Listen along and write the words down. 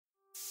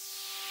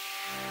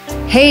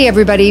Hey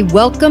everybody,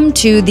 welcome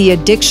to the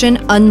Addiction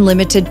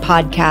Unlimited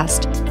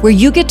podcast, where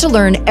you get to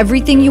learn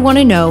everything you want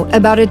to know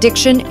about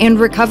addiction and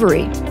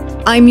recovery.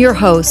 I'm your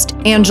host,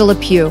 Angela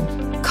Pugh,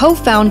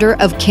 co-founder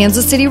of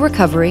Kansas City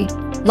Recovery,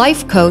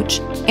 life coach,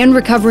 and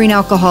recovering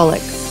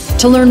alcoholic.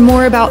 To learn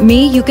more about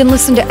me, you can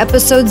listen to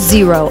episode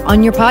 0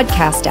 on your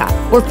podcast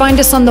app or find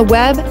us on the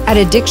web at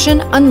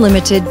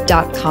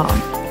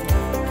addictionunlimited.com.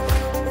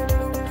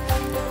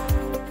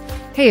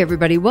 Hey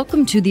everybody,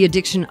 welcome to the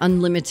Addiction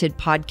Unlimited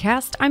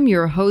podcast. I'm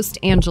your host,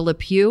 Angela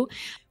Pugh.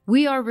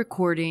 We are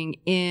recording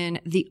in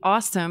the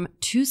awesome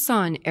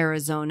Tucson,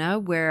 Arizona,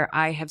 where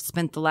I have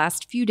spent the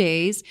last few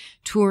days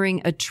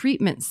touring a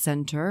treatment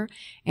center.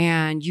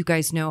 And you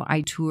guys know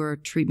I tour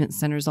treatment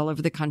centers all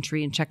over the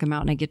country and check them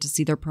out, and I get to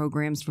see their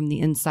programs from the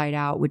inside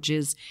out, which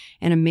is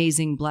an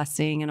amazing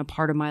blessing and a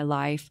part of my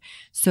life.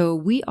 So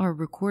we are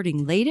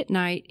recording late at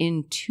night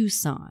in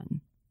Tucson.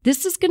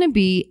 This is going to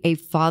be a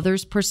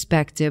father's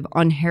perspective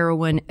on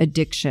heroin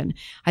addiction.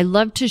 I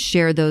love to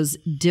share those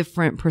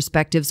different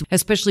perspectives,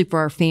 especially for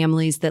our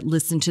families that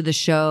listen to the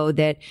show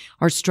that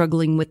are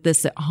struggling with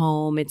this at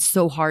home. It's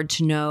so hard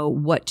to know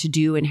what to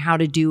do and how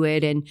to do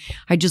it. And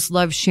I just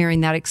love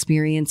sharing that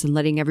experience and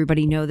letting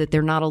everybody know that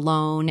they're not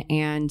alone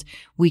and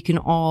we can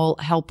all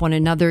help one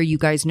another. You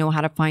guys know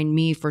how to find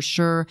me for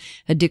sure.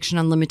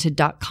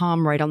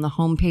 addictionunlimited.com, right on the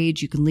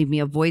homepage. You can leave me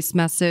a voice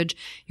message.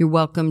 You're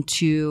welcome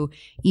to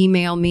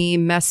email me,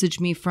 message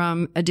me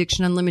from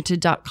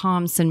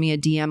addictionunlimited.com, send me a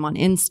DM on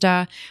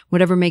Insta.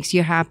 Whatever makes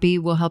you happy,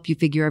 we'll help you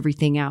figure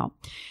everything out.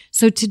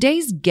 So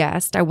today's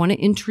guest, I want to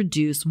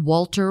introduce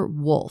Walter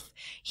Wolf.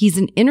 He's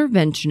an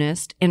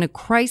interventionist and a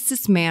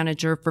crisis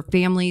manager for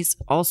families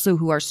also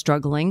who are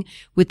struggling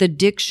with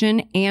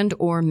addiction and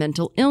or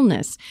mental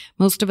illness.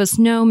 Most of us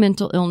know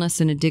mental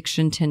illness and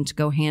addiction tend to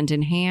go hand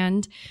in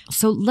hand.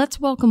 So let's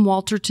welcome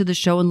Walter to the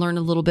show and learn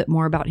a little bit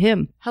more about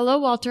him. Hello,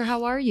 Walter.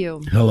 How are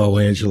you? Hello,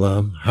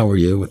 Angela. How are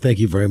you? Thank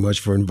you very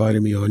much for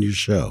inviting me on your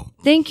show.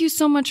 Thank you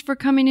so much for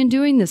coming and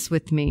doing this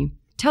with me.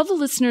 Tell the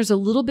listeners a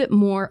little bit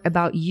more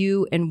about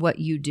you and what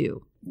you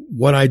do.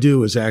 What I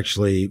do is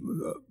actually,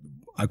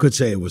 I could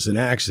say it was an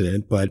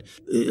accident, but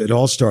it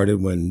all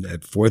started when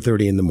at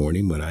 4:30 in the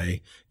morning when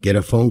I get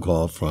a phone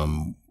call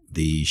from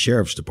the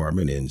sheriff's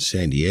department in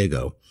San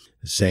Diego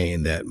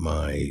saying that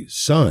my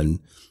son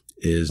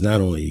is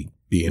not only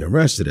being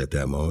arrested at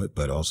that moment,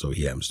 but also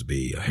he happens to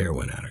be a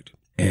heroin addict.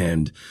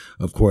 And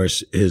of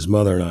course, his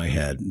mother and I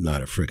had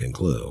not a freaking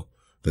clue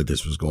that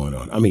this was going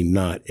on. I mean,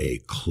 not a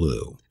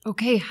clue.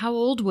 Okay, how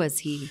old was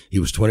he? He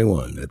was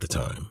 21 at the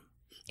time.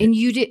 And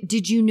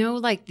did you know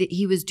like that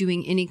he was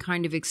doing any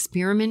kind of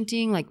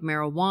experimenting, like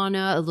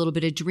marijuana, a little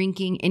bit of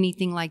drinking,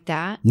 anything like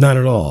that? Not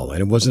at all. And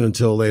it wasn't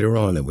until later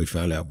on that we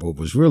found out what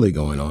was really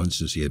going on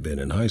since he had been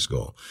in high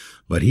school.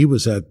 But he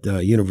was at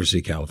University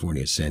of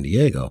California, San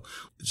Diego.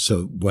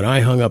 So when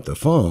I hung up the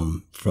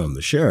phone from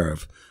the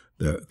sheriff,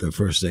 the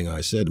first thing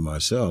I said to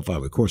myself,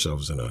 of course I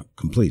was in a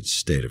complete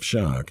state of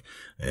shock.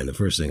 And the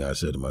first thing I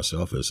said to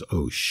myself is,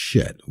 oh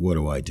shit, what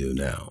do I do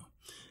now?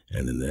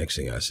 And then the next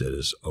thing I said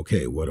is,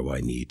 okay, what do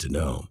I need to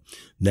know?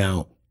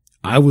 Now,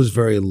 I was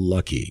very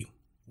lucky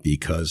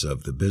because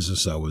of the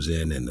business I was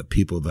in and the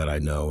people that I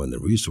know and the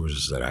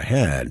resources that I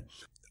had.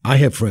 I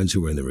have friends who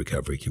were in the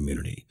recovery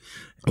community.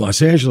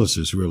 Los Angeles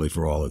is really,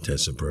 for all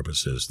intents and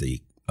purposes,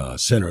 the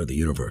center of the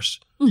universe,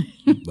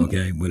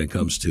 okay, when it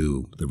comes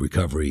to the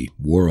recovery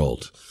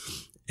world.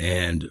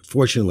 And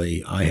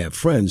fortunately, I have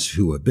friends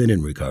who have been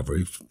in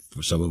recovery,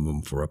 for some of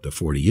them for up to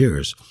 40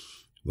 years,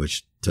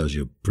 which tells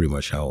you pretty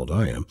much how old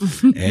I am.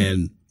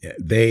 And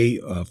they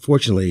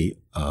fortunately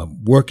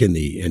work in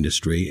the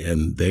industry,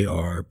 and they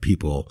are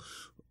people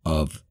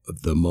of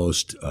the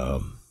most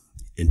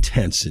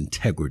intense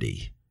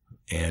integrity.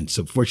 And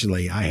so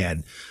fortunately, I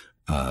had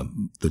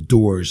the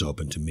doors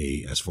open to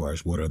me as far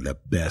as what are the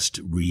best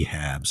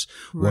rehabs,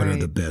 what are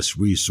the best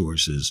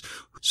resources.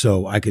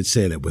 So I could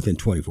say that within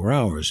 24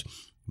 hours,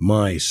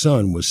 my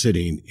son was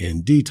sitting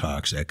in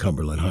detox at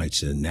Cumberland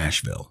Heights in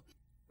Nashville.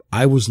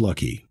 I was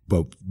lucky,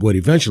 but what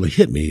eventually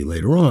hit me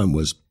later on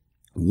was,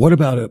 what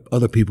about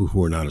other people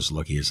who are not as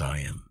lucky as I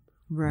am?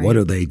 Right. What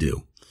do they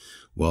do?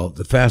 Well,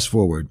 to fast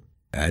forward,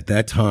 at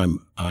that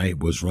time, I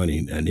was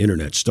running an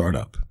internet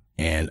startup,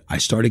 and I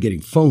started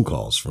getting phone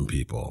calls from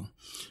people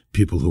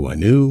who I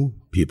knew,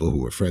 people who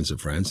were friends of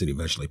friends, and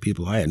eventually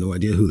people I had no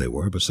idea who they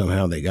were, but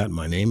somehow they got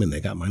my name and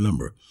they got my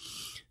number.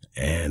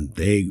 And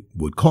they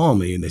would call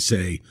me and they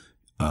say,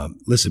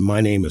 listen, my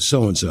name is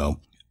so-and-so.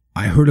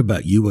 I heard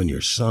about you and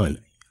your son.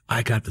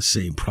 I got the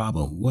same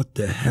problem. What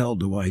the hell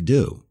do I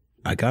do?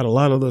 I got a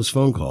lot of those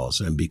phone calls.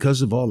 And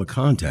because of all the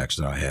contacts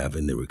that I have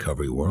in the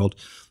recovery world,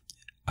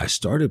 I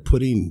started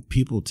putting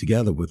people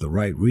together with the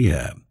right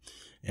rehab.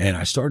 And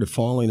I started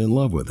falling in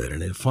love with it.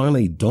 And it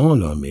finally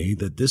dawned on me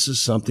that this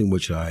is something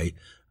which I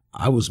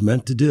was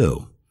meant to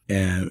do.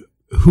 And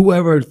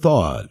whoever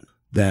thought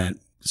that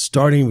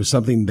starting with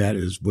something that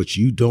is what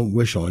you don't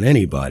wish on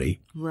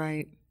anybody,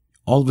 right,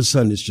 all of a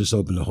sudden it's just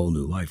opened a whole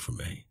new life for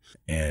me.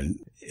 And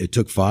it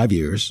took 5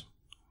 years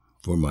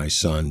for my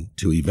son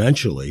to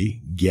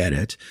eventually get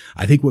it.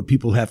 I think what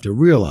people have to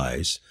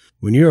realize,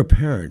 when you're a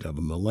parent of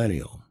a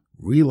millennial,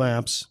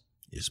 relapse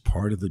is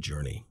part of the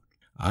journey.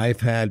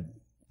 I've had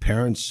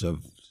parents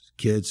of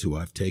kids who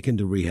I've taken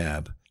to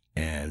rehab,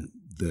 and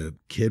the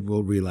kid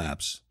will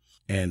relapse.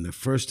 And the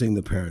first thing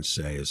the parents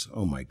say is,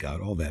 oh my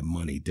God, all that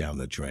money down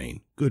the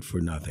drain, good for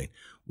nothing.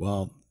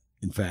 Well,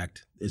 in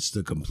fact, it's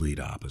the complete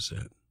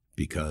opposite,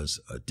 because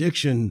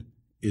addiction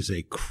is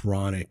a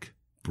chronic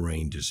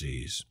brain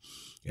disease.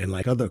 And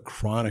like other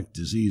chronic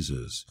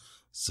diseases,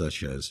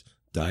 such as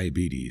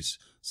diabetes,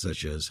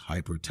 such as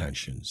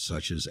hypertension,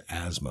 such as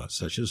asthma,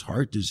 such as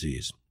heart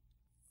disease,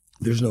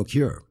 there's no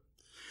cure.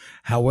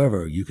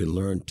 However, you can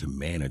learn to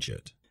manage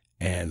it.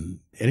 And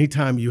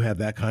anytime you have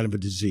that kind of a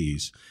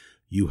disease,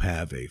 you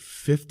have a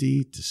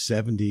 50 to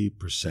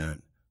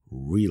 70%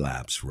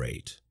 relapse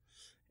rate.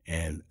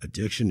 And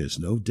addiction is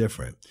no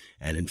different.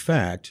 And in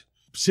fact,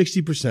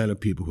 60% of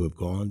people who have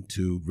gone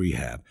to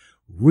rehab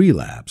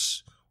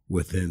relapse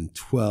within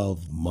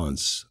 12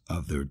 months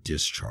of their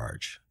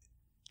discharge.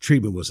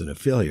 Treatment wasn't a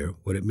failure.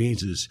 What it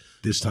means is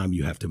this time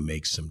you have to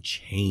make some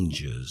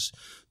changes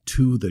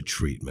to the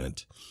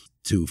treatment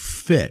to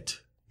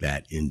fit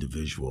that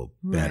individual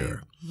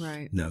better.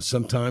 Right. Now,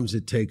 sometimes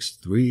it takes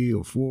 3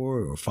 or 4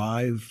 or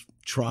 5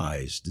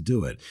 tries to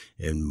do it.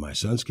 In my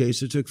son's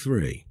case, it took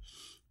 3.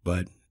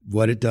 But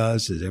what it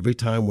does is every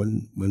time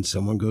when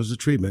someone goes to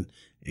treatment,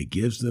 it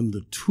gives them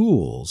the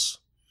tools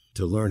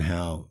to learn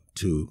how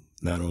to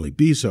not only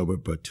be sober,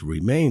 but to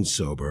remain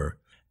sober.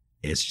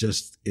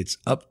 It's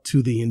up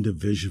to the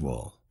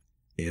individual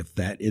if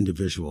that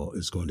individual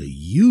is going to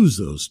use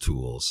those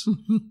tools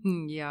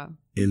yeah.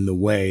 in the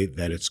way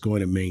that it's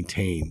going to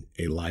maintain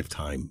a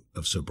lifetime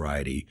of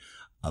sobriety,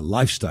 a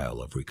lifestyle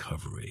of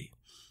recovery.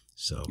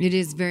 So it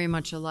is very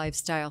much a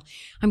lifestyle.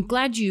 I'm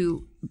glad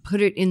you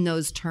put it in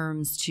those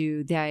terms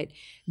too, that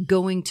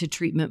going to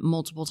treatment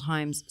multiple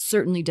times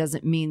certainly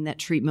doesn't mean that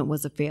treatment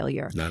was a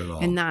failure. Not at all.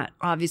 And that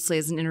obviously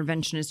as an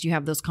interventionist, you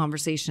have those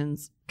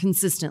conversations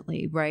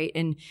consistently, right?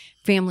 And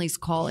families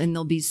call and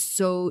they'll be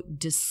so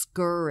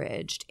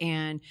discouraged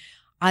and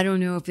I don't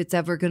know if it's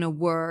ever going to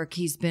work.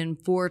 He's been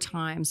 4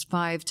 times,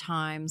 5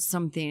 times,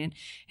 something.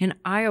 And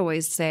I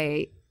always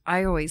say,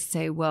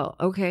 well,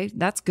 okay,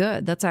 that's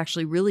good. That's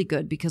actually really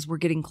good because we're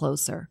getting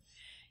closer.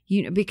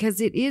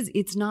 Because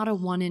it's not a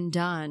one and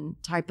done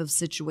type of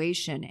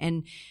situation.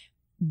 And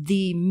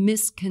the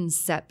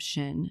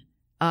misconception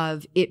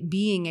of it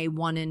being a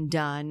one and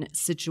done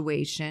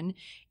situation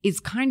is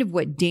kind of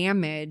what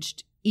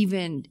damaged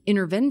even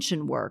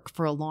intervention work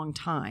for a long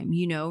time.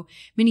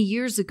 Many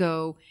years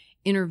ago,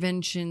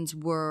 interventions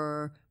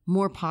were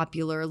more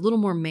popular, a little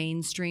more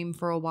mainstream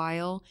for a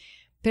while.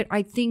 But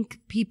I think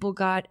people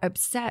got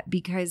upset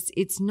because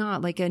it's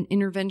not like an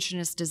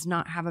interventionist does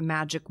not have a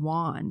magic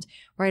wand,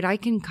 right? I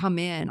can come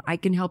in, I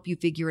can help you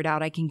figure it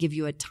out. I can give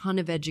you a ton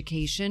of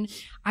education.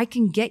 I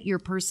can get your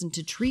person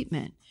to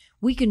treatment.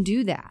 We can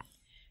do that.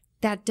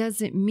 That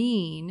doesn't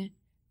mean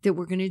that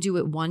we're going to do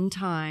it one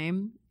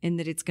time and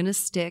that it's going to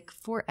stick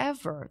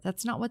forever.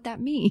 That's not what that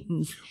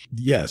means.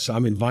 Yes,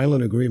 I'm in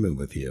violent agreement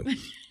with you.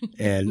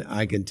 And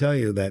I can tell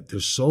you that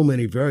there's so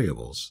many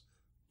variables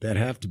that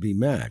have to be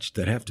matched,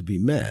 that have to be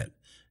met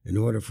in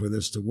order for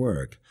this to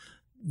work.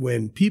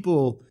 When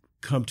people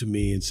come to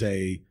me and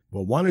say,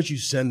 well, why don't you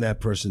send that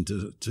person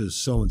to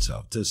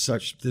so-and-so, to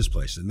this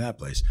place and that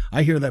place?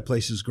 I hear that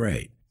place is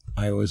great.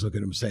 I always look at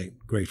them and say,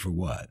 great for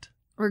what?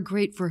 Or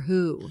great for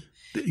who?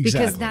 Exactly.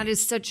 Because that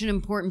is such an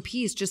important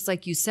piece, just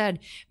like you said,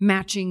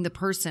 matching the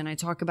person. I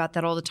talk about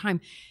that all the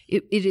time.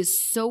 It is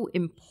so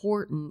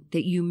important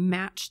that you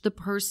match the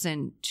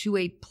person to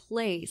a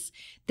place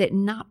that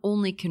not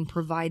only can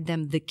provide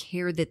them the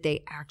care that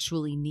they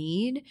actually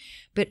need,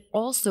 but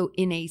also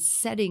in a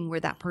setting where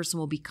that person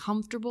will be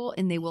comfortable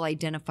and they will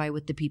identify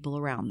with the people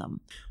around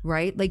them,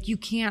 right? Like you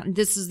can't,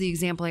 this is the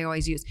example I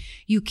always use,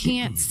 you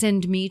can't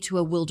send me to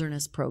a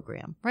wilderness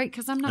program, right?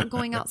 Because I'm not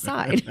going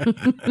outside.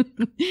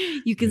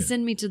 You can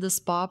send me to the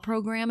spa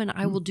program and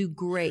I will do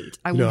great.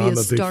 I will be I'm a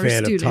star student.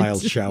 I'm a big fan of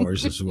tiled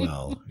showers as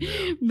well.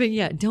 Yeah. But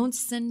yeah, don't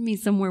send me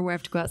somewhere where I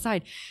have to go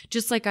outside.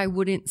 Just like I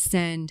wouldn't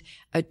send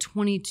a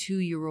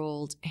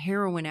 22-year-old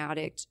heroin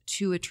addict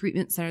to a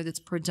treatment center that's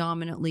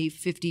predominantly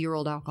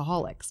 50-year-old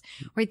alcoholics,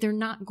 right? They're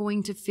not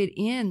going to fit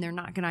in. They're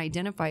not going to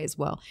identify as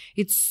well.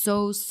 It's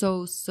so,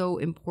 so, so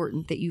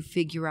important that you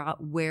figure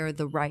out where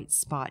the right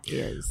spot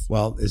is.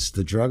 Well, it's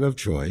the drug of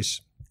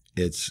choice.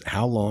 It's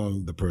how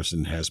long the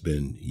person has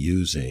been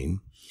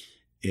using.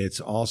 It's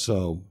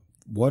also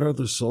what are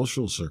the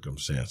social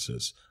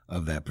circumstances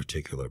of that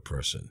particular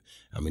person?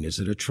 I mean, is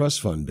it a trust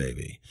fund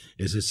baby?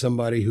 Is it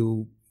somebody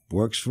who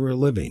works for a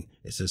living?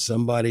 Is it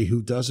somebody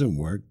who doesn't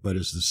work, but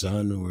is the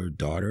son or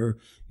daughter,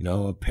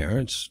 of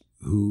parents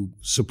who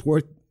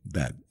support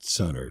that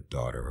son or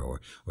daughter,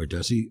 or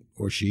does he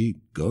or she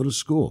go to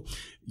school?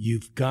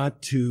 You've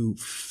got to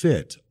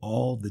fit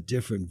all the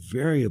different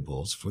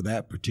variables for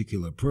that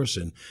particular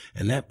person,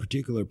 and that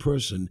particular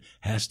person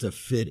has to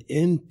fit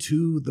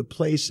into the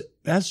place.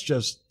 That's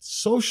just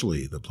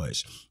socially the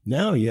place.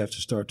 Now you have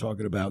to start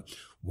talking about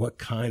what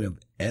kind of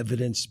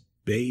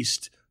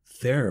evidence-based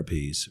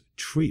therapies,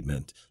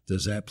 treatment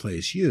does that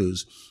place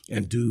use,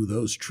 and do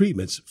those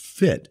treatments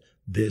fit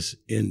this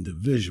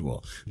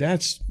individual?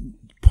 That's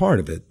part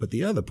of it, but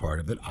the other part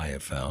of it I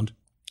have found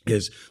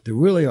is there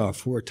really are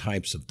 4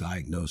 types of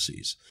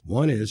diagnoses.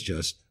 One is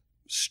just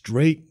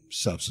straight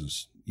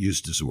substance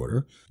use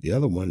disorder. The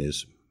other one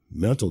is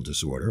mental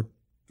disorder.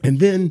 And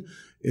then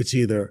it's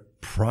either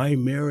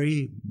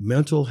primary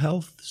mental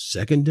health,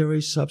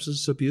 secondary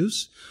substance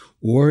abuse,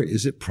 or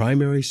is it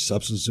primary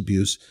substance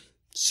abuse,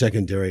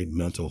 secondary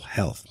mental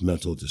health,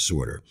 mental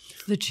disorder?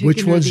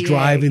 Which one's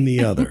driving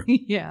the other?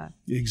 Yeah.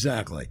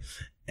 Exactly.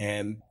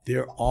 And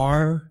there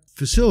are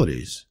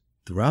facilities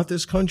throughout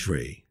this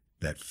country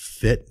that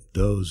fit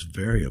those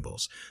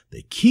variables.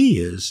 The key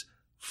is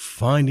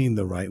finding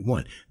the right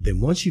one.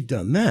 Then once you've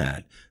done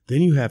that,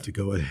 then you have to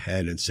go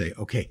ahead and say,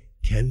 okay,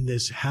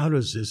 how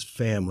does this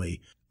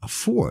family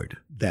afford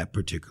that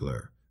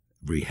particular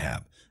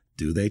rehab?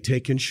 Do they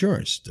take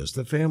insurance? Does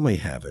the family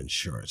have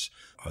insurance?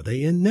 Are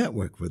they in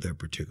network with their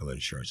particular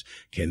insurance?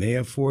 Can they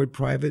afford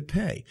private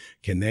pay?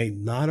 Can they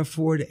not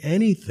afford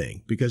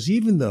anything? Because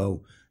even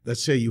though,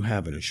 let's say you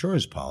have an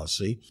insurance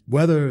policy,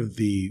 whether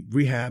the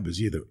rehab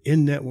is either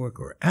in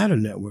network or out of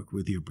network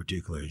with your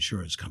particular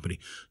insurance company,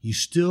 you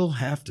still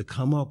have to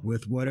come up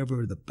with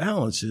whatever the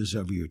balance is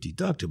of your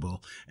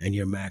deductible and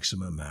your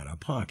maximum out of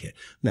pocket.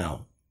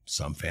 Now,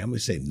 some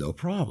families say no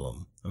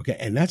problem. Okay.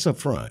 And that's up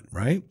front,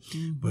 right?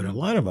 Mm-hmm. But a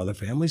lot of other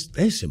families,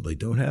 they simply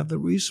don't have the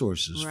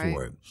resources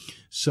for it.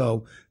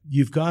 So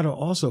you've got to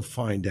also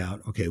find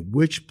out, okay,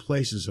 which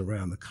places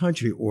around the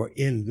country or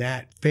in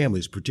that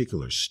family's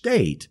particular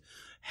state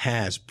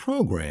has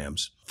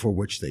programs for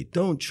which they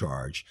don't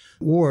charge,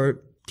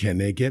 or can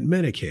they get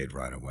Medicaid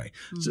right away?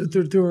 Mm-hmm.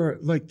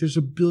 So there's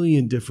a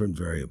billion different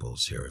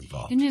variables here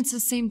involved. And it's the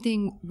same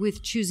thing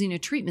with choosing a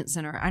treatment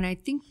center. And I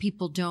think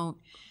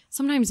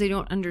sometimes they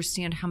don't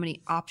understand how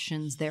many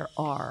options there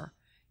are.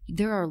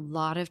 There are a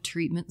lot of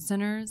treatment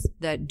centers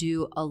that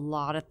do a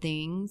lot of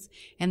things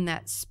and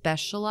that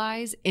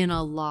specialize in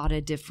a lot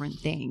of different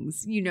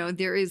things.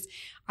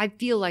 I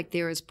feel like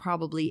there is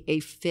probably a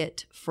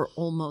fit for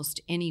almost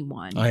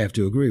anyone. I have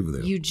to agree with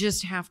you. You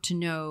just have to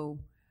know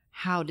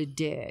how to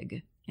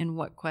dig and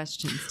what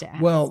questions to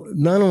ask. Well,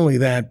 not only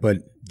that,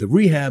 but the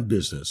rehab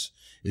business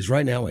is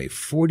right now a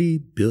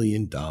 $40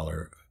 billion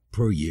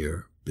per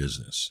year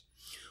business.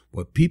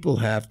 What people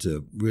have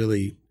to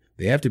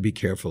be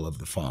careful of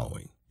the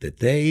following, that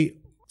they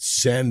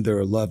send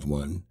their loved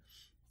one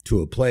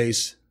to a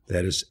place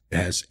that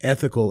has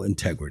ethical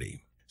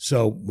integrity.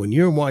 So when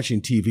you're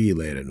watching TV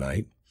late at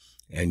night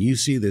and you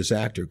see this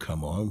actor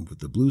come on with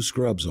the blue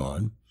scrubs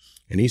on,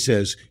 and he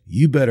says,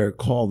 you better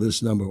call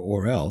this number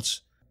or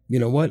else, you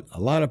know what? A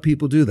lot of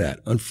people do that.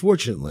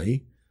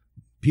 Unfortunately,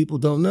 people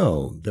don't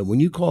know that when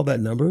you call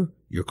that number,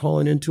 you're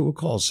calling into a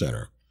call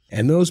center.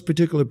 And those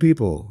particular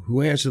people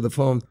who answer the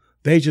phone,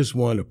 they just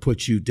want to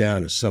put you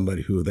down as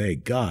somebody who they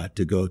got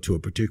to go to a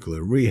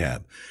particular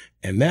rehab.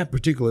 And that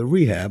particular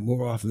rehab,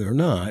 more often than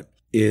not,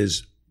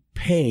 is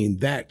paying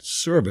that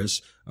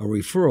service a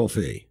referral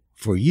fee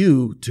for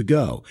you to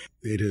go.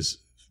 It is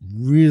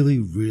really,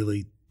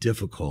 really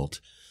difficult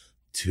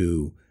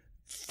to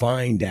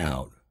find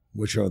out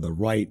which are the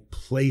right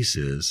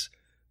places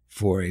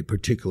for a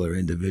particular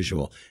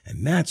individual.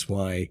 And that's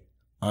why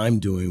I'm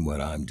doing what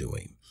I'm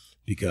doing,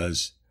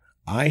 because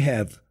I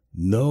have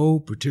no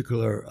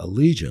particular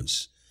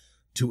allegiance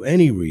to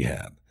any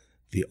rehab.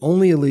 The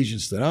only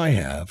allegiance that I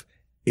have,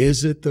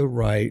 is it the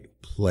right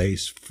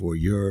place for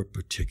your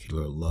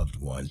particular loved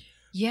one?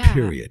 Yeah.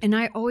 Period. And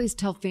I always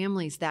tell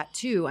families that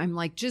too. I'm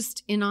like,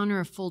 just in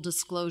honor of full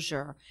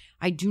disclosure,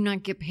 I do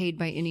not get paid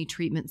by any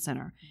treatment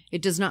center.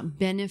 It does not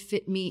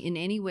benefit me in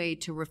any way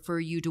to refer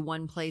you to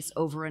one place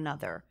over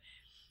another.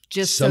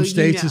 Just some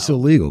states it's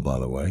illegal, by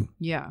the way.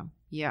 Yeah.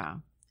 Yeah.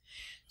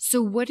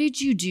 So what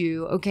did you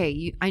do?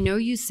 Okay, I know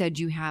you said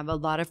you have a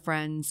lot of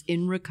friends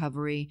in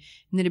recovery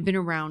and that have been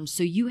around,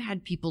 so you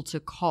had people to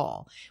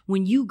call.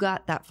 When you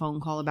got that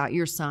phone call about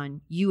your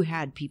son, you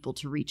had people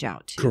to reach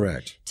out to.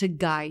 Correct. To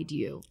guide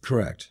you.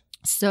 Correct.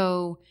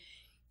 So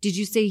did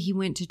you say he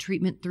went to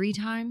treatment 3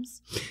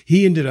 times?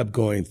 He ended up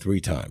going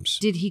 3 times.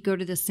 Did he go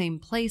to the same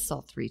place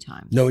all 3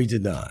 times? No, he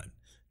did not.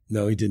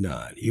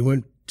 He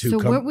went to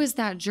what was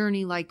that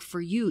journey like for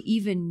you,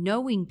 even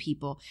knowing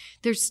people?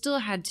 There still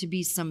had to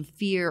be some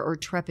fear or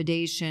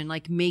trepidation,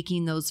 like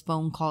making those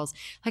phone calls.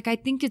 Like, I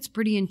think it's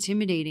pretty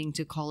intimidating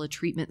to call a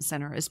treatment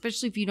center,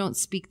 especially if you don't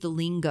speak the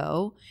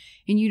lingo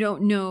and you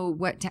don't know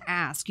what to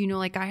ask.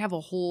 Like I have a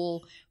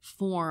whole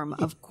form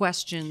of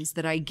questions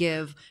that I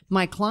give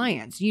my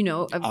clients,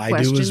 of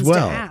questions to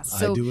ask.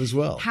 So I do as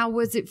well. How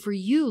was it for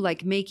you,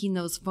 like making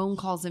those phone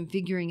calls and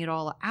figuring it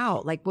all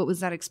out? Like, what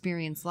was that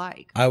experience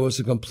like? I was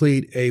a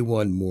complete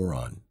A1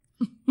 moron.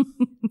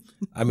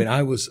 I mean,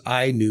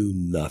 I knew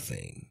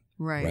nothing.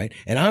 Right.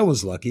 And I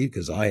was lucky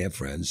because I have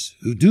friends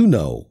who do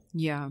know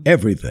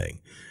everything.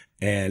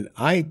 And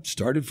I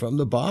started from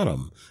the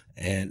bottom.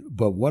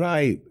 But what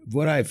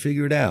I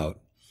figured out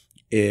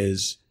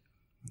is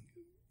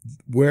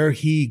where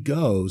he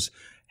goes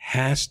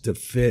has to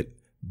fit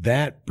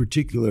that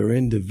particular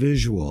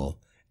individual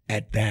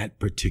at that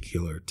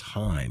particular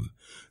time.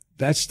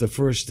 That's the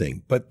first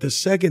thing. But the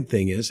second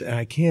thing is, and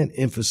I can't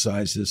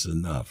emphasize this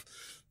enough,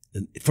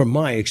 from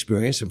my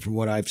experience and from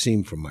what I've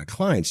seen from my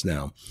clients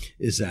now,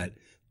 is that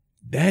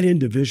that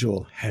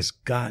individual has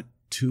got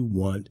to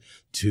want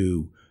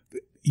to,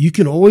 you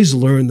can always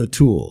learn the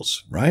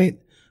tools, right?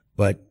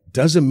 But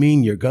doesn't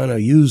mean you're going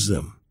to use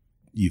them.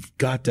 You've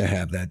got to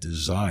have that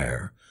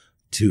desire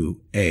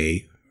to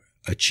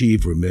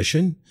achieve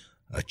remission,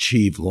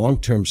 achieve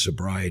long-term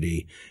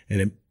sobriety.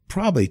 And it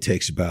probably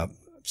takes about,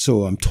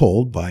 so I'm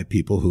told by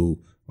people who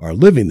are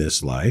living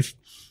this life,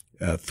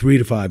 3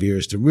 to 5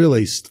 years to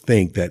really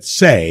think that,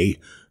 say,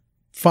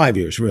 5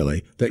 years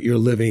really, that you're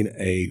living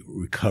a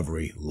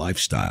recovery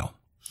lifestyle.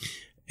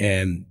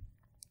 And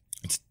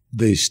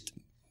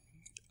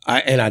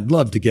I'd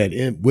love to get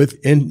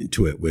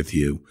into it with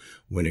you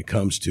when it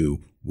comes to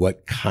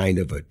what kind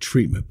of a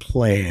treatment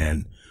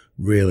plan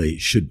really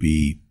should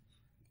be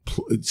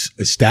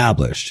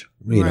established,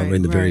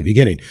 in the very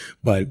beginning.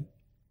 But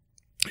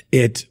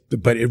it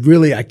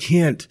really, I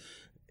can't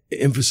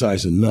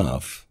emphasize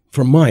enough,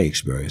 from my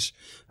experience,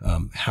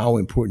 how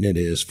important it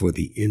is for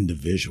the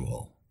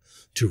individual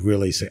to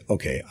really say,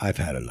 okay, I've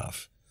had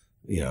enough.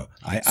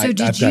 I've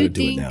got to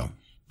do it now.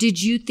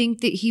 Did you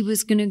think that he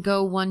was going to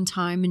go one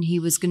time and he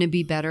was going to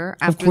be better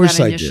after that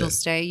initial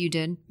stay? You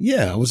did?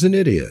 Yeah, I was an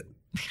idiot.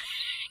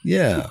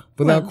 Yeah,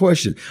 without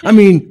question. I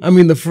mean,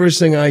 the first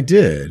thing I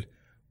did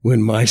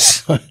when my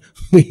son,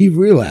 he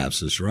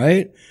relapses,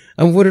 right?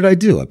 And what did I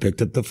do? I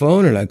picked up the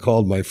phone and I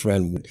called my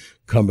friend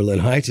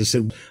Cumberland Heights. I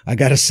said, I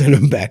got to send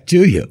him back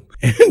to you.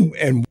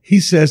 And he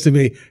says to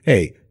me,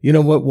 hey, you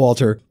know what,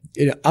 Walter?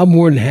 I'm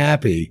more than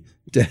happy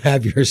to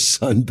have your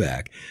son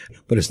back,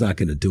 but it's not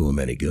going to do him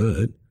any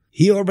good.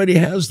 He already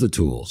has the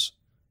tools.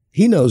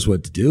 He knows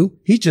what to do.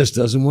 He just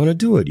doesn't want to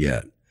do it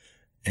yet.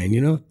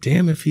 And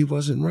damn if he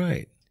wasn't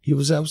right. He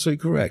was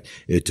absolutely correct.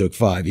 It took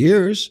 5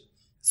 years.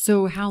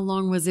 So how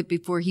long was it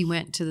before he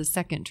went to the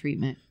second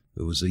treatment?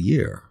 It was a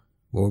year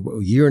or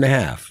a year and a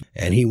half.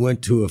 And he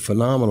went to a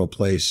phenomenal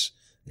place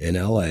in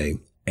L.A.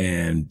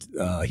 and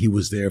he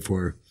was there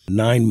for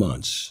 9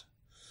 months.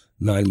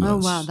 9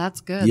 months. Oh, wow.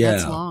 That's good. Yeah.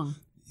 That's long.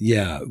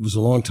 Yeah. It was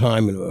a long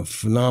time and a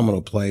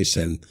phenomenal place.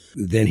 And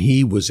then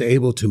he was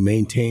able to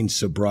maintain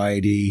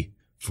sobriety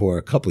for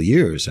a couple of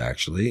years,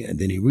 actually. And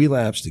then he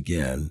relapsed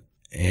again.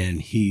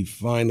 And he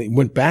finally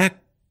went back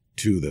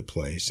to the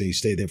place. He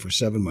stayed there for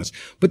 7 months.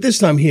 But this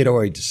time he had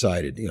already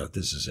decided,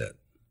 this is it.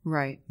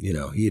 Right.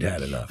 He'd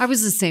had enough. I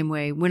was the same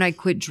way. When I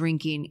quit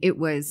drinking, it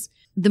was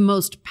the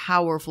most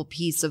powerful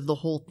piece of the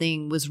whole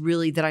thing was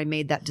really that I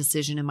made that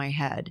decision in my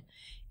head.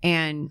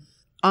 And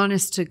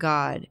honest to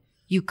God,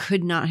 you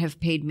could not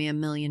have paid me $1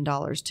 million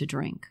to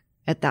drink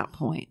at that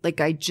point. Like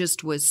I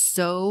just was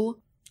so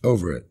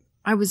over it.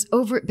 I was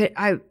over it, but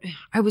I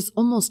was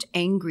almost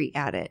angry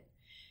at it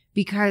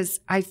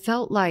because I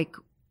felt like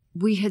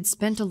we had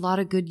spent a lot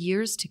of good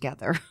years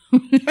together.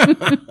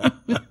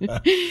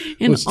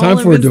 It's time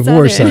for a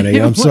divorce, honey.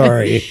 I'm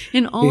sorry.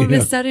 And all of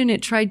a sudden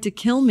it tried to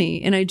kill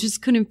me and I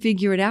just couldn't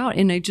figure it out.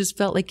 And I just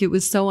felt like it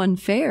was so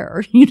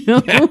unfair,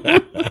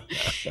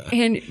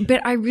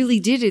 but I really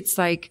did. It's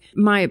like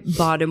my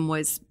bottom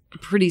was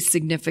pretty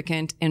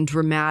significant and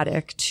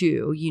dramatic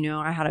too.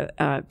 I had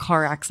a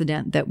car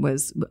accident that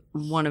was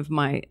one of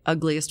my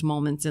ugliest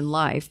moments in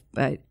life,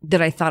 but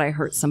that I thought I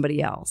hurt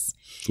somebody else.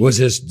 Was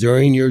this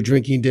during your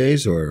drinking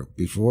days or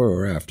before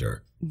or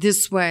after?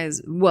 This was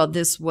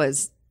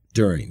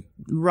during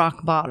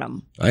rock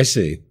bottom. I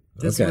see.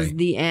 This was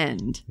the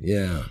end.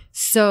 Yeah.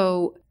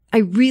 So I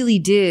really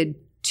did,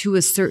 to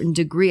a certain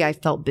degree, I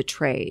felt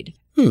betrayed.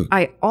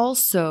 I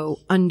also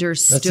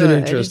understood. That's an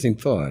interesting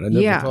thought. I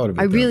never thought of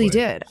it. I really that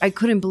way. did. I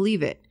couldn't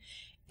believe it.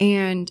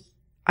 And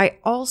I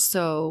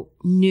also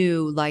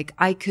knew like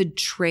I could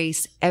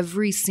trace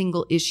every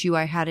single issue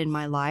I had in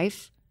my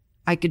life.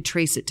 I could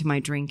trace it to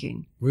my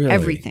drinking. Really?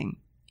 Everything.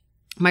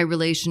 My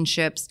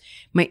relationships,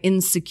 my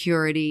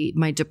insecurity,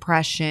 my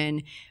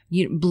depression,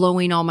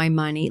 blowing all my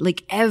money,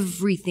 like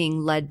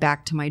everything led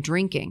back to my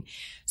drinking.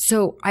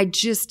 So I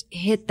just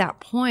hit that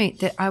point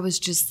that I was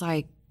just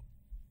like,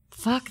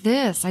 fuck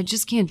this. I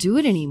just can't do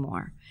it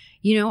anymore.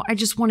 I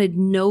just wanted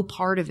no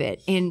part of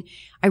it. And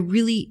I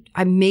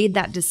made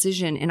that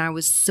decision and I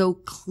was so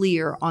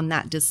clear on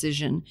that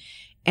decision.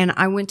 And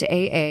I went to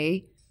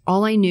AA.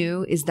 All I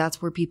knew is that's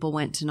where people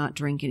went to not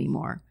drink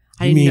anymore.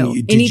 I didn't know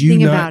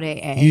anything about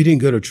AA. You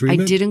didn't go to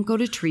treatment? I didn't go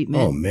to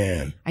treatment. Oh,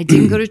 man. I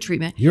didn't go to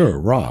treatment. You're a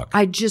rock.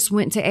 I just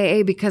went to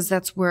AA because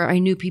that's where I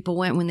knew people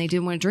went when they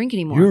didn't want to drink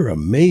anymore. You're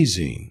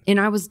amazing. And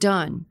I was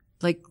done.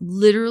 Like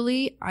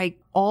literally,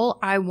 all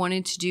I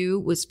wanted to do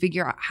was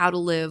figure out how to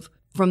live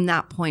from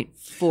that point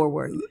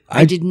forward.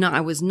 I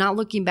was not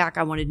looking back.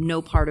 I wanted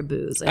no part of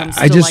booze. I'm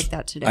still like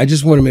that today. I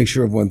just want to make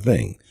sure of one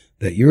thing,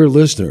 that your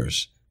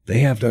listeners, they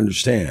have to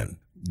understand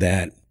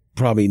that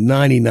probably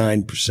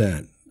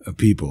 99% of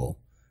people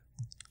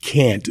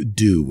can't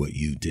do what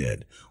you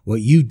did.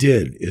 What you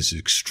did is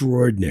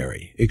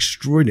extraordinary.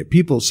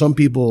 Some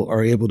people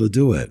are able to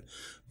do it,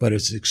 but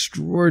it's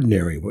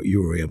extraordinary what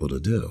you were able to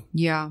do.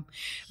 Yeah.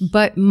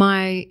 But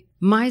my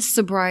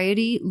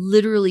sobriety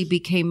literally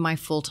became my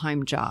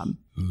full-time job.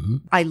 Mm-hmm.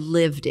 I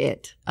lived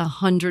it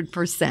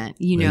 100%,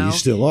 you know. And you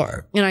still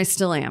are. And I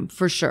still am,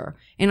 for sure.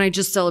 And I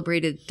just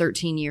celebrated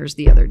 13 years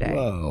the other day.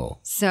 Whoa.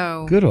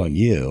 So good on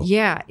you.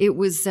 Yeah, it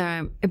was,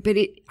 but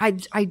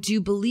I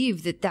do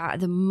believe that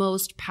the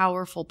most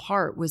powerful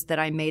part was that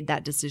I made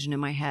that decision in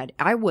my head.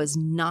 I was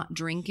not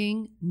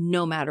drinking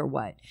no matter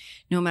what,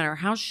 no matter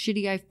how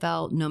shitty I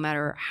felt, no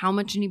matter how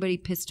much anybody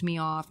pissed me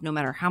off, no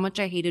matter how much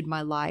I hated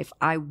my life,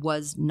 I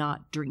was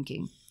not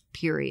drinking,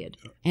 period.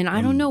 And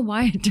I don't know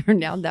why it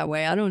turned out that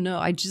way. I don't know.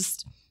 That's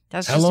just how it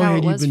was. How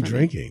long had you been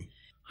drinking?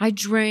 I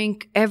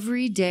drank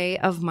every day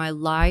of my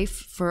life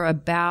for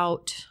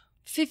about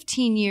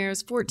 15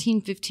 years, 14,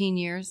 15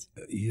 years.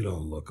 You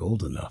don't look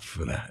old enough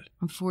for that.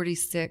 I'm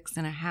 46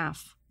 and a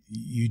half.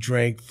 You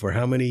drank for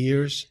how many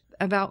years?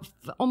 About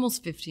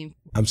almost 15.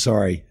 I'm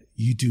sorry.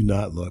 You do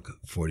not look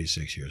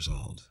 46 years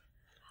old.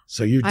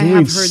 So you're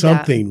doing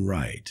something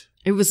right.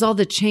 It was all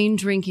the chain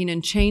drinking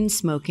and chain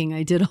smoking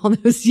I did all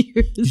those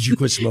years. Did you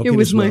quit smoking? It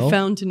was as well? my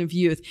fountain of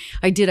youth.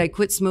 I did. I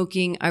quit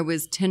smoking. I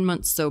was 10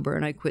 months sober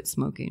and I quit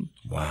smoking.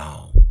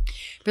 Wow.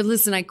 But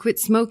listen, I quit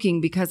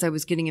smoking because I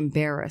was getting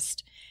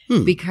embarrassed.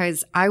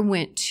 Because I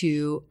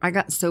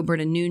got sober at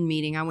a noon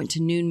meeting. I went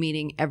to noon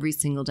meeting every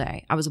single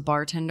day. I was a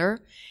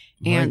bartender.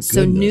 And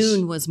so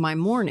noon was my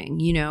morning,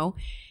 you know.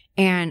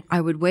 And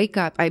I would wake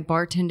up. I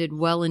bartended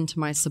well into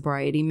my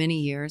sobriety,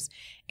 many years.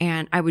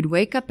 And I would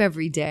wake up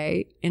every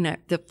day. And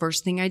the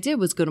first thing I did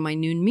was go to my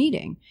noon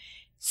meeting.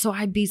 So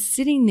I'd be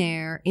sitting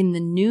there in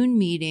the noon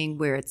meeting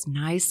where it's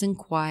nice and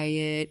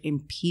quiet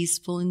and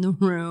peaceful in the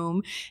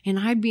room. And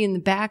I'd be in the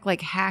back,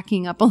 like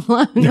hacking up a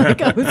lung,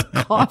 like I was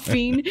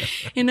coughing.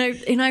 And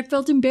I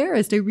felt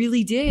embarrassed. I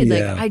really did.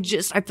 Yeah. Like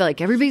I felt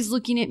like everybody's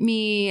looking at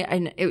me,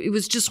 and it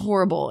was just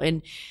horrible.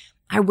 And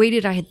I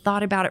waited. I had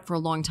thought about it for a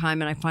long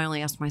time, and I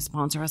finally asked my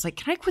sponsor. I was like,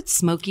 "Can I quit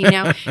smoking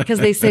now?" Because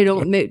they say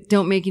don't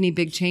make any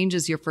big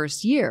changes your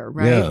first year,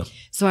 right? Yeah.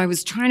 So I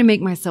was trying to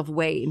make myself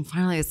wait, and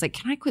finally I was like,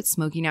 "Can I quit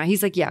smoking now?"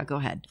 He's like, "Yeah, go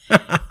ahead."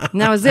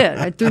 And that was it.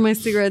 I threw my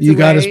cigarettes away. You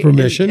got his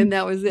permission, and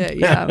that was it.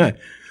 Yeah.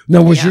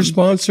 Now, was your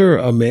sponsor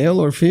a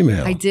male or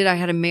female? I did. I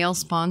had a male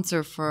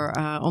sponsor for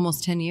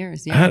almost 10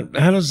 years. Yeah.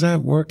 How does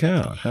that work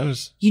out?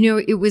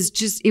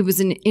 It was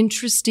an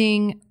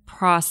interesting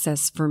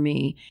process for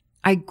me.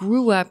 I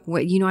grew up,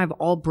 I have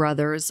all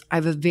brothers. I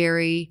have a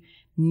very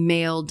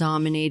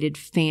male-dominated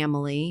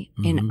family,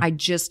 and I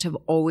just have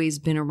always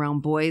been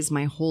around boys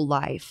my whole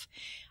life.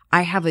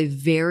 I have a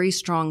very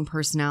strong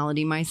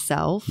personality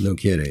myself. No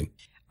kidding.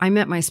 I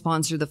met my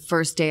sponsor the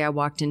first day I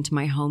walked into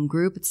my home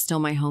group. It's still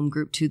my home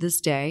group to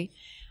this day.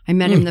 I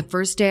met him the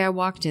first day I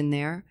walked in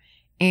there,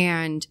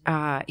 and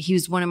he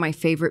was one of my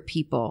favorite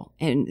people.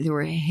 And there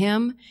were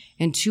him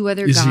and two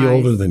other guys. Is he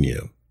older than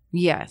you?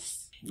 Yes.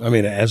 I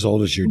mean, as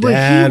old as your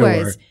dad?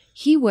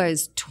 He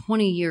was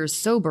 20 years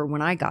sober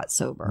when I got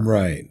sober.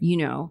 Right. You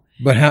know.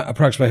 But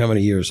approximately how many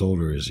years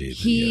older is he than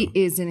He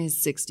is in his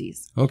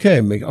 60s.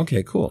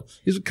 Okay, cool.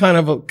 He's kind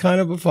of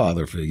a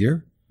father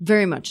figure.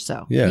 Very much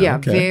so. Yeah,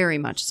 okay. Very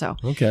much so.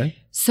 Okay.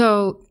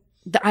 So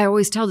I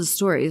always tell the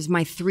story. It was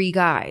my three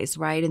guys,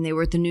 right? And they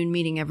were at the noon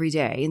meeting every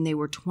day, and they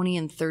were 20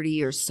 and 30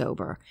 years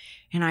sober.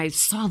 And I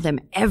saw them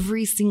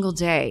every single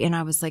day, and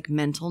I was like,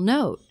 mental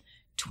note.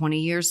 20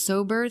 years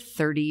sober,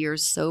 30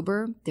 years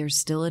sober, they're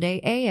still at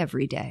AA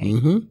every day.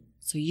 Mm-hmm.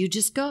 So you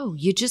just go.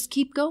 You just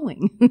keep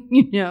going,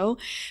 you know?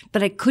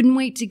 But I couldn't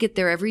wait to get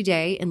there every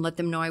day and let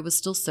them know I was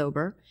still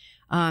sober.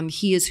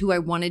 He is who I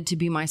wanted to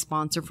be my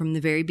sponsor from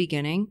the very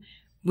beginning,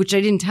 which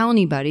I didn't tell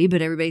anybody,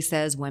 but everybody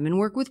says women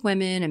work with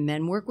women and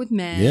men work with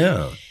men.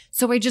 Yeah.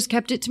 So I just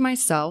kept it to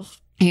myself,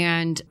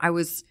 and I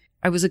was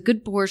a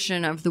good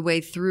portion of the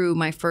way through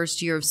my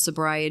first year of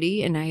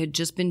sobriety, and I had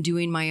just been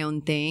doing my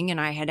own thing, and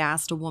I had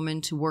asked a woman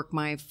to work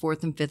my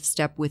fourth and fifth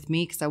step with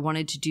me because I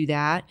wanted to do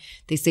that.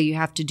 They say you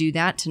have to do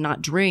that to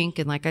not drink,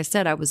 and like I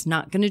said, I was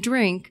not going to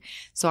drink,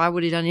 so I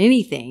would have done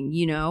anything,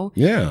 you know?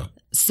 Yeah.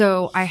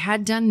 So I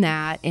had done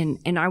that, and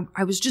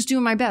I was just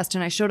doing my best,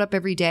 and I showed up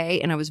every day,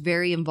 and I was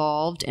very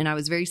involved, and I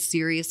was very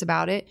serious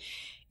about it.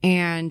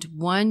 And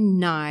one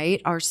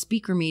night, our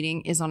speaker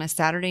meeting is on a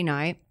Saturday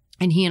night,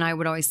 and he and I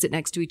would always sit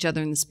next to each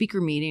other in the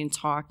speaker meeting and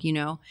talk, you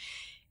know.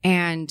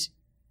 And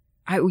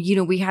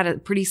we had a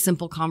pretty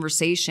simple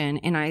conversation,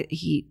 and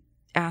he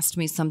asked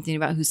me something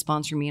about who's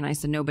sponsoring me, and I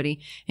said nobody.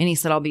 And he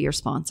said, I'll be your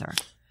sponsor.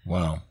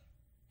 Wow.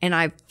 And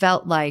I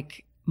felt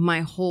like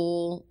my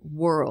whole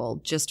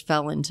world just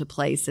fell into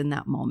place in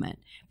that moment,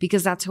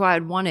 because that's who I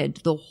had wanted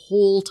the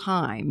whole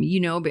time, you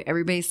know, but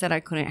everybody said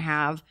I couldn't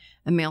have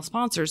a male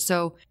sponsor.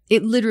 So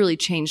it literally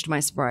changed my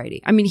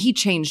sobriety. I mean, he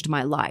changed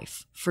my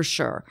life for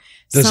sure.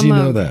 Does he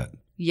know that?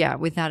 Yeah,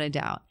 without a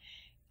doubt.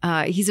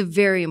 He's a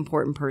very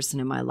important person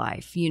in my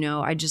life. You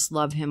know, I just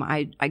love him.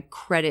 I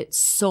credit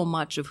so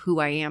much of who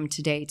I am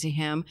today to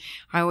him.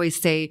 I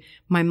always say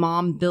my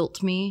mom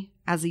built me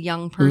as a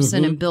young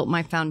person and built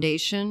my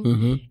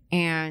foundation.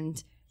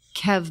 And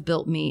Kev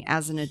built me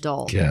as an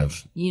adult.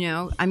 Kev. You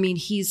know, I mean,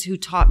 he's who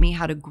taught me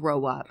how to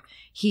grow up.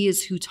 He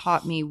is who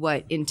taught me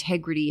what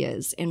integrity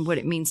is and what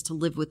it means to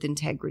live with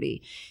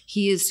integrity.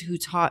 He is who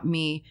taught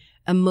me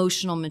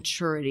emotional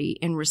maturity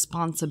and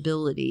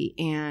responsibility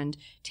and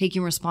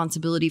taking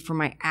responsibility for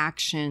my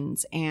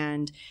actions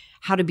and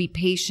how to be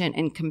patient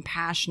and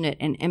compassionate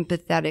and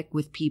empathetic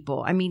with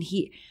people. I mean,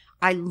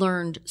 I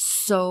learned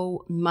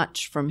so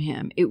much from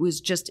him. It was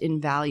just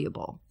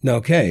invaluable.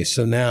 Okay,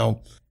 so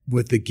now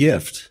with the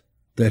gift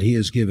that he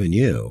has given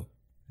you,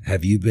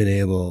 have you been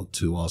able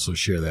to also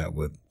share that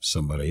with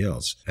somebody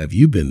else? Have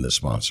you been the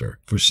sponsor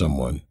for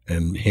someone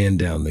and hand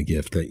down the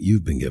gift that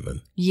you've been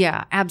given?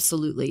 Yeah,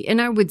 absolutely.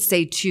 And I would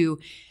say, too,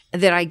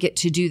 that I get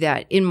to do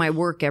that in my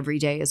work every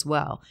day as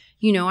well.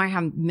 You know, I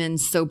have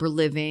men's sober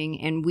living,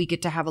 and we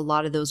get to have a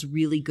lot of those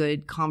really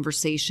good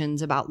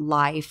conversations about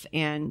life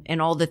and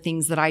all the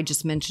things that I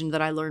just mentioned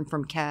that I learned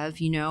from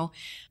Kev, you know.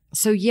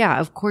 So, yeah,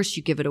 of course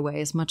you give it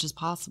away as much as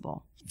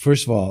possible.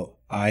 First of all,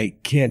 I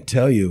can't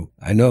tell you,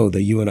 I know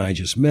that you and I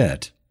just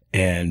met,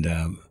 and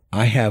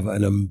I have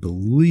an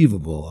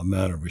unbelievable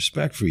amount of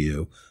respect for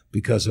you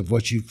because of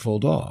what you've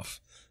pulled off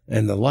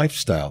and the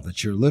lifestyle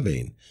that you're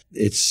living.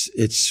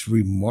 It's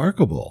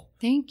remarkable.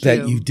 Thank you.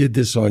 That you did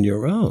this on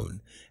your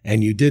own,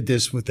 and you did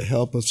this with the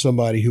help of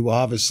somebody who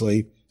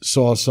obviously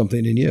saw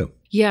something in you.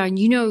 Yeah, and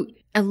you know,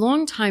 a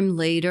long time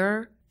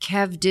later,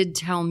 Kev did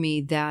tell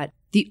me that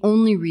the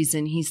only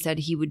reason he said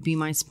he would be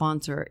my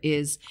sponsor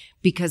is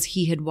because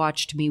he had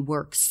watched me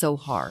work so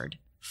hard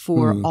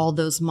for all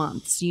those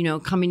months, you know,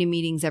 coming to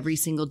meetings every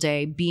single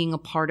day, being a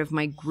part of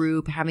my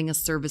group, having a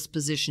service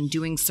position,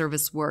 doing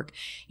service work.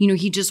 You know,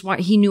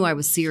 he knew I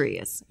was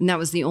serious. And that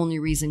was the only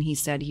reason he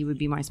said he would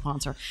be my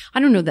sponsor. I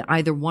don't know that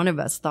either one of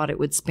us thought it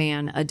would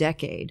span a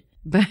decade,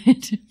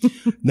 but.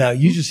 Now,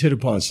 you just hit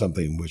upon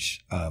something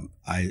which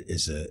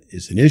is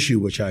an issue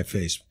which I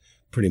face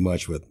pretty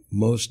much with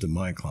most of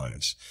my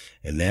clients.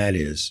 And that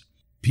is,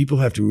 people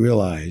have to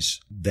realize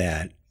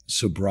that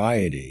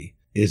sobriety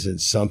isn't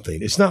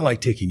something, it's not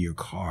like taking your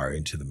car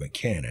into the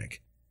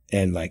mechanic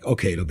and like,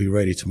 okay, it'll be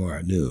ready tomorrow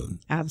at noon.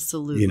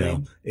 Absolutely. You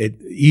know,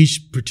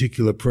 each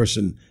particular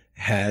person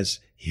has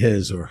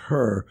his or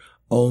her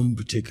own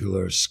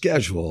particular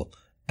schedule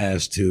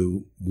as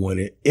to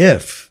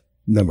if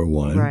number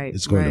one,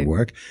 it's going to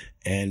work,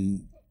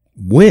 and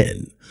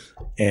when.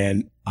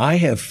 And I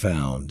have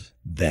found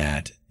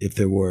that if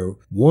there were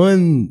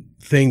one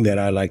thing that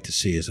I like to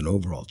see as an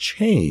overall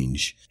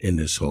change in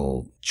this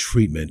whole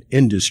treatment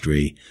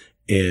industry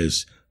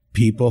is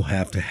people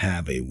have to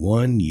have a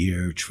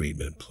 1-year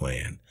treatment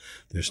plan.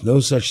 There's no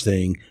such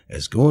thing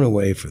as going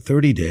away for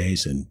 30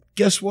 days and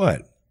guess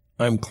what?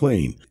 I'm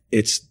clean.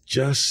 It's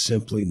just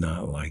simply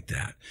not like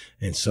that.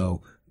 And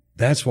so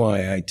that's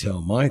why I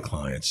tell my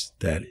clients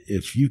that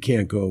if you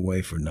can't go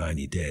away for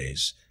 90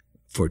 days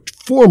for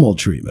formal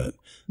treatment,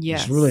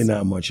 there's really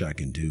not much I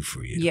can do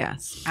for you.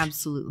 Yes,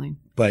 absolutely.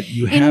 But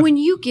and when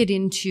you get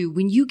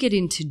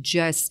into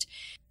just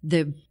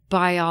the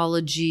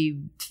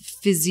biology,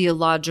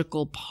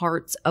 physiological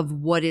parts of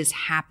what is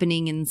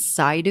happening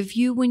inside of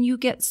you when you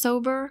get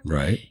sober,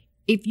 right?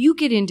 If you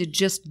get into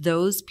just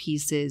those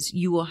pieces,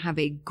 you will have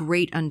a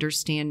great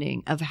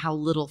understanding of how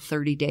little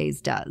 30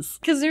 days does.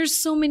 Because there's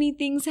so many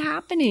things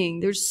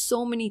happening.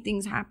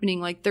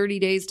 Like 30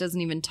 days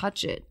doesn't even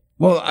touch it.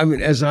 Well, I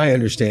mean, as I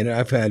understand it,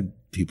 I've had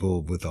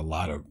people with a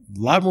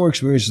lot more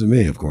experience than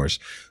me, of course,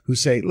 who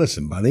say,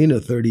 listen, by the end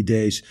of 30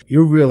 days,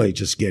 you're really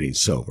just getting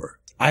sober.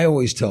 I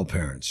always tell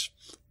parents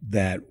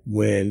that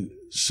when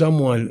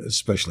someone,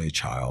 especially a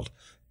child,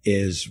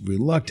 is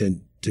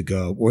reluctant to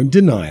go or in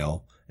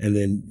denial and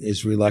then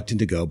is reluctant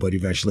to go, but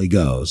eventually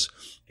goes,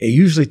 it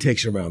usually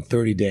takes around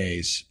 30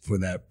 days for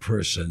that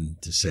person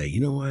to say,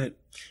 you know what?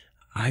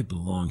 I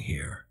belong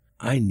here.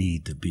 I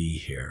need to be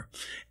here.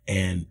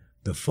 And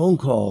the phone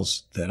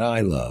calls that I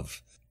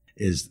love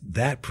is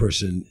that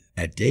person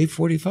at day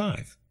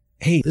 45.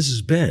 Hey, this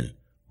is Ben.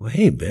 Well,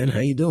 hey, Ben, how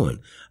you doing?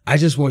 I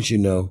just want you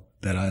to know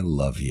that I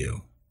love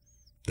you,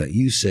 that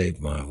you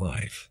saved my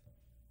life.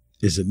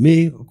 Is it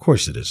me? Of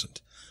course it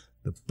isn't.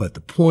 But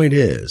the point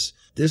is,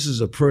 this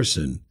is a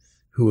person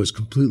who has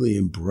completely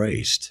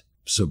embraced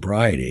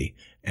sobriety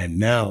and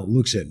now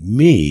looks at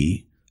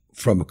me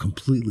from a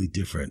completely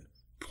different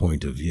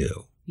point of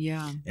view.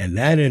 Yeah. And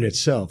that in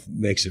itself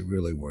makes it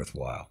really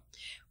worthwhile.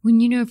 When,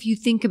 if you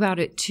think about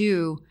it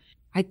too,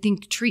 I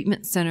think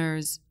treatment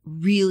centers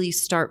really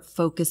start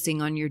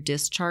focusing on your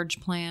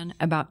discharge plan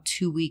about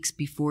 2 weeks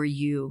before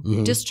you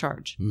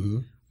discharge. Mm-hmm.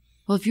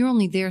 Well, if you're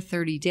only there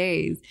 30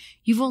 days,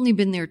 you've only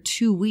been there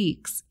 2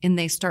 weeks and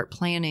they start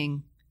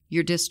planning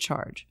your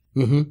discharge.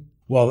 Mm-hmm.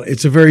 Well,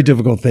 it's a very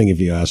difficult thing if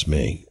you ask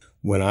me.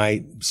 When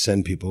I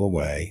send people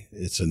away,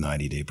 it's a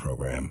 90-day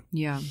program.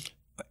 Yeah.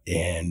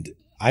 And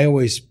I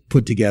always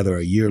put together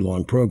a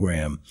year-long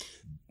program.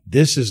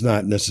 This is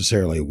not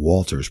necessarily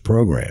Walter's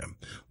program.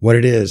 What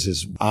it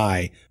is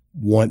I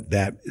want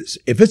that.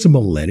 If it's a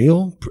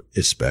millennial,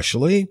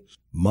 especially,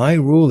 my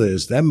rule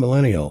is that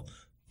millennial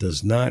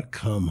does not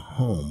come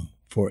home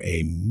for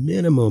a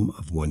minimum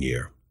of 1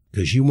 year.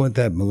 because you want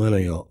that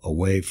millennial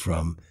away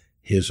from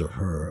his or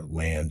her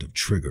land of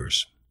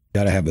triggers.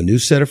 Got to have a new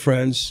set of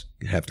friends.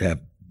 You have to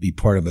be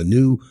part of a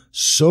new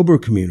sober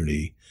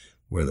community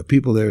where the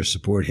people there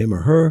support him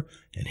or her,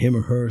 and him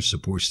or her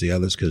supports the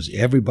others, because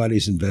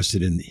everybody's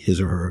invested in his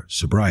or her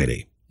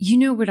sobriety. You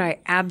know what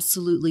I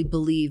absolutely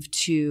believe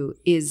too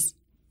is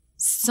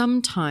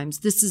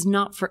sometimes, this is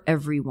not for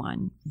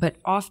everyone, but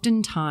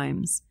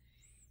oftentimes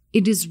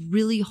it is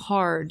really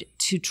hard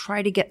to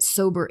try to get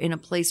sober in a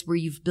place where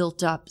you've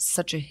built up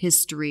such a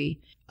history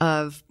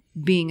of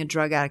being a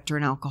drug addict or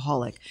an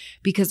alcoholic,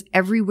 because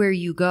everywhere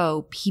you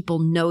go, people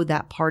know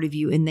that part of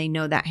you and they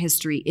know that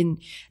history. And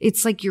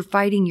it's like you're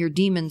fighting your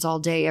demons all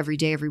day,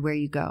 everywhere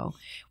you go.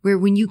 Where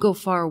when you go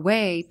far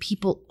away,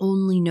 people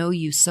only know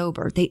you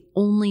sober. They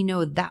only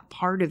know that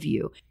part of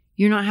you.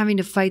 You're not having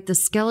to fight the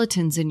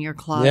skeletons in your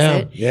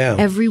closet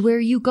everywhere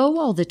you go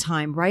all the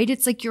time, right?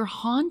 It's like you're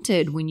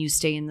haunted when you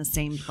stay in the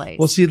same place.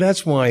 Well, see,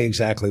 that's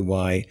exactly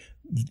why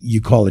you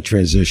call it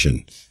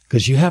transition.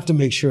 Because you have to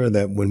make sure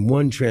that when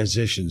one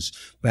transitions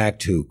back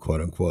to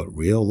quote unquote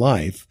real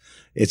life,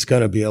 it's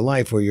going to be a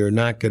life where you're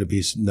not going to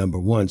be, number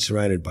one,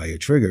 surrounded by your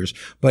triggers,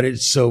 but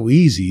it's so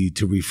easy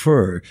to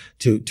revert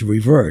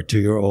to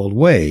your old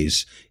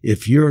ways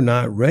if you're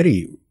not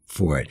ready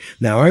for it.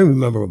 Now, I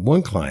remember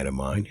one client of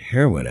mine,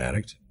 heroin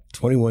addict,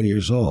 21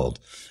 years old.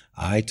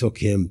 I took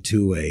him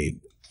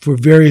for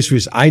various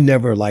reasons. I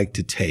never like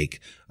to take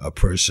a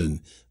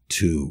person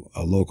to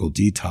a local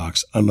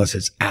detox unless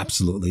it's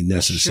absolutely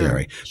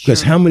necessary.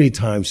 Because how many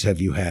times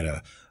have you had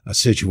a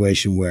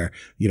situation where,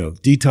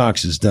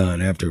 detox is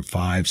done after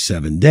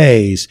 5-7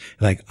 days.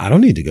 Like, I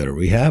don't need to go to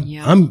rehab.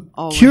 Yeah, I'm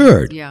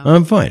cured. Yeah.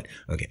 I'm fine.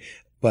 Okay.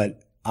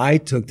 But I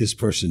took this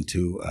person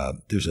to,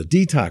 there's a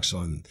detox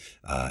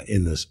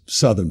in the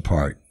southern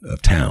part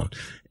of town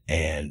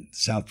and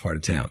south part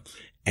of town.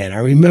 And I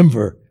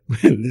remember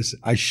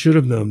I should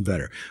have known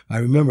better. I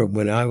remember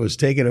when I was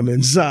taking him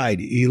inside,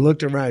 he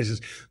looked around and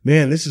says,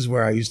 "Man, this is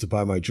where I used to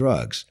buy my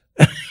drugs."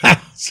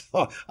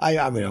 So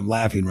I'm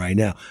laughing right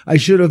now. I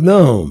should have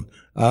known.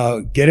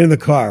 Get in the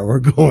car. We're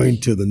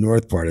going to the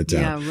north part of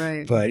town. Yeah,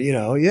 right. But,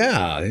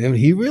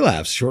 he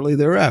relapsed shortly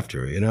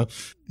thereafter,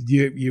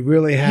 You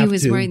really have to. He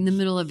was right in the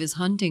middle of his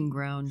hunting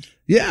ground.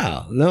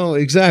 Yeah, no,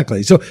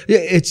 exactly. So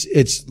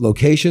it's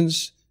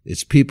locations,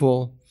 it's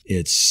people,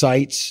 it's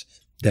sites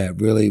that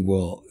really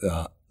will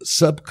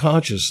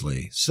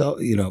subconsciously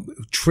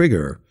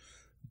trigger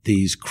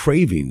these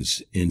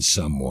cravings in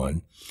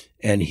someone,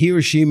 and he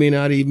or she may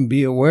not even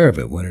be aware of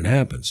it when it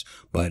happens,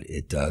 but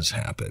it does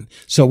happen.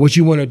 So what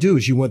you want to do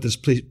is you want this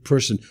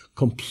person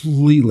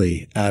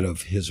completely out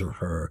of his or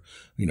her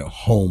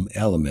home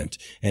element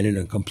and in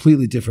a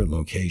completely different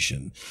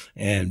location.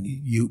 And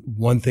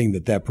one thing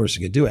that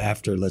person can do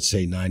after, let's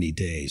say, 90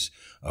 days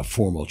of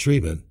formal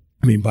treatment,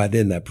 by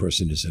then that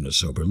person is in a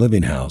sober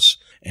living house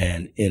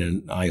and in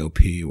an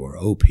IOP or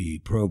OP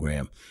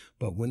program.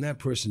 But when that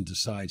person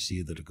decides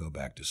either to go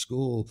back to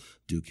school,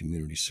 do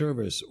community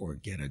service, or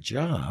get a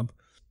job,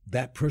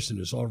 that person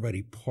is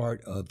already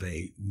part of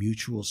a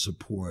mutual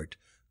support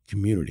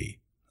community,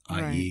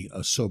 i.e.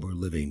 a sober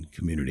living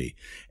community.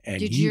 And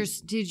did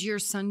your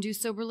son do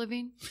sober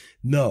living?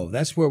 No,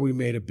 that's where we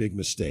made a big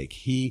mistake.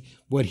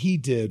 What he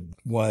did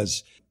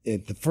was,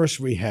 at the first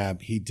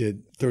rehab, he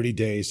did 30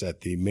 days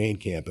at the main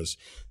campus.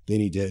 Then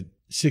he did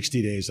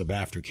 60 days of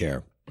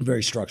aftercare,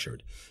 very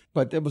structured.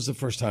 But that was the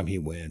first time he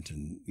went,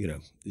 and he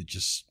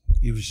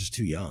was just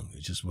too young.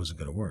 It just wasn't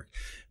going to work.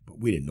 But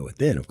we didn't know it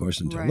then, of course,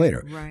 until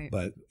later. Right.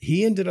 But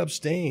he ended up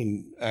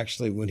staying,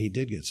 actually, when he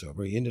did get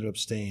sober, he ended up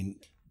staying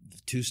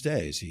 2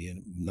 stays. He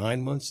had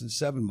 9 months and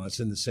 7 months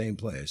in the same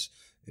place.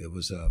 It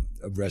was a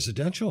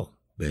residential,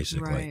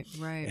 basically.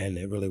 Right. And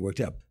it really worked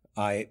out.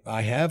 I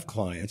have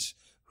clients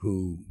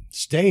who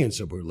stay in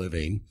sober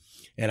living,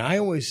 and I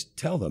always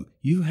tell them,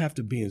 you have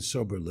to be in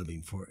sober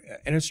living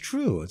and it's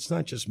true, it's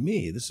not just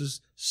me, this is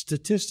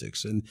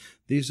statistics, and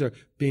these are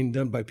being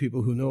done by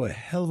people who know a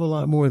hell of a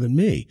lot more than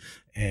me,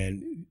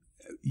 and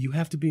you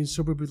have to be in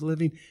sober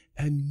living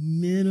a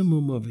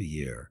minimum of a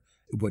year.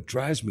 What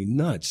drives me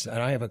nuts,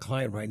 and I have a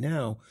client right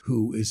now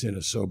who is in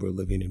a sober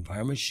living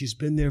environment. She's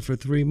been there for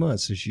 3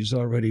 months, and she's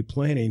already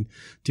planning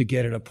to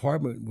get an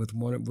apartment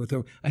with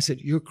her. I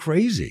said, "You're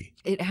crazy."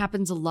 It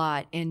happens a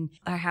lot, and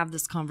I have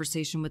this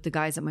conversation with the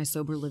guys at my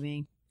sober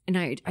living, and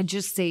I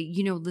just say,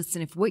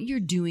 listen, if what you're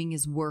doing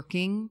is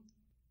working,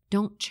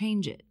 don't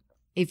change it.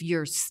 If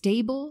you're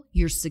stable,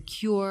 you're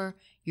secure,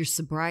 your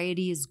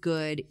sobriety is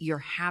good, you're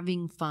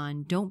having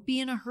fun, don't be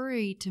in a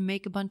hurry to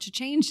make a bunch of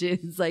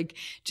changes. Like,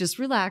 just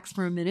relax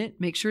for a minute,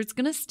 make sure it's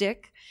going to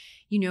stick,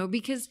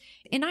 because,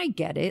 and I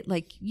get it,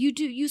 like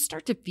you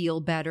start to feel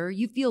better.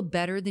 You feel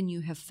better than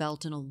you have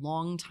felt in a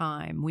long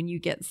time when you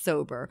get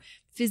sober.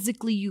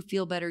 Physically, you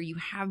feel better, you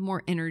have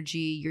more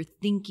energy, your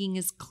thinking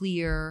is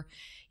clear.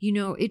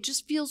 It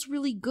just feels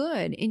really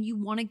good, and you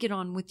want to get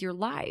on with your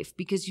life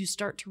because you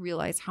start to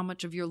realize how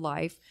much of your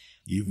life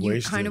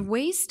wasted. kind of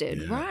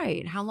wasted, Yeah.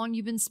 right? How long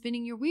you've been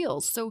spinning your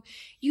wheels. So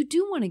you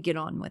do want to get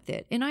on with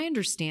it. And I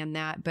understand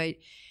that, but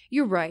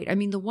you're right. I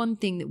mean, the one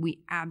thing that we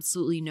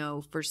absolutely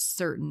know for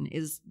certain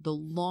is the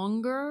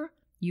longer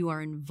you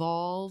are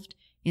involved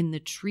in the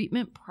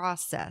treatment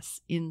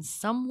process in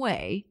some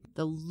way,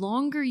 the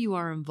longer you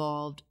are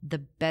involved, the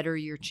better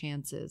your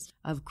chances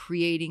of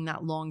creating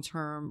that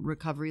long-term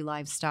recovery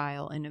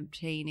lifestyle and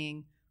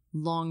obtaining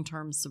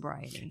long-term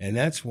sobriety. And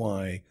that's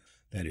why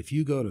that if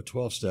you go to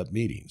 12-step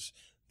meetings,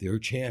 their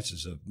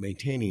chances of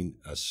maintaining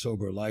a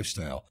sober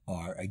lifestyle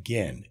are,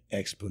 again,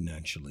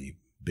 exponentially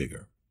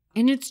bigger.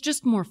 And it's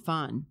just more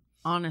fun,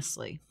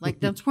 honestly. Like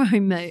that's where I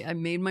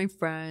made my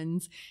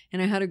friends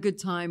and I had a good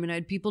time and I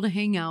had people to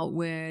hang out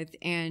with.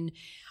 And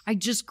I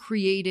just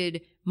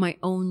created my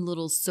own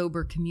little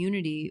sober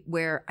community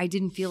where I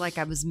didn't feel like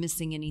I was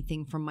missing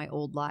anything from my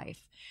old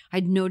life. I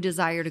had no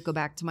desire to go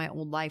back to my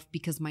old life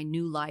because my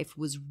new life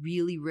was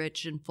really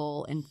rich and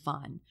full and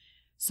fun.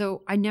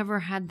 So I never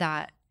had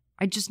that.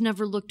 I just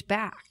never looked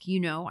back,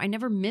 I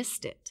never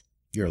missed it.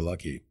 You're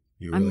lucky.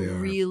 You really are.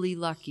 I'm really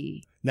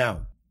lucky.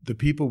 Now, the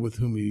people with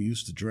whom you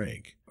used to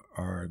drink,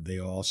 are they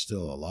all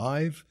still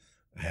alive?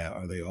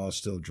 Are they all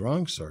still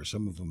drunks? Are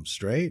some of them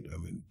straight? I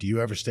mean, do you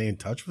ever stay in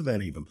touch with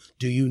any of them?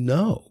 Do you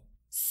know?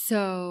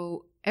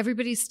 So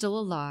everybody's still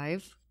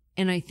alive,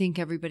 and I think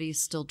everybody's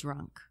still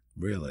drunk.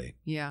 Really?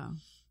 Yeah.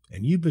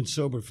 And you've been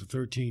sober for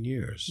 13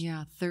 years.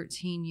 Yeah,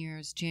 13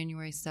 years.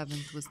 January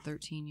 7th was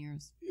 13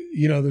 years.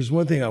 There's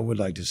one thing I would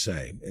like to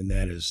say, and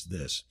that is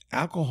this.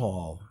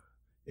 Alcohol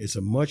is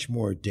a much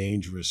more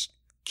dangerous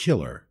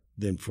killer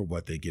than for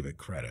what they give it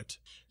credit.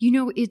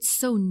 It's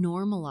so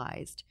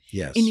normalized.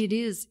 Yes. And it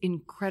is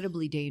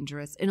incredibly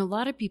dangerous. And a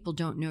lot of people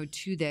don't know,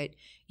 too, that,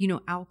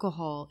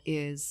 alcohol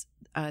is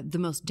the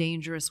most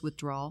dangerous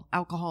withdrawal.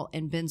 Alcohol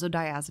and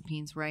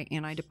benzodiazepines, right?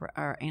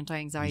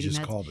 Anti-anxiety You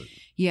just meds. called it.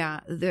 Yeah.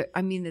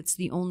 It's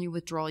the only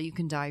withdrawal you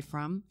can die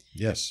from.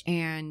 Yes.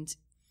 And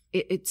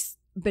it's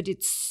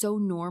so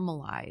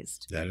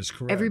normalized. That is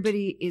correct.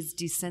 Everybody is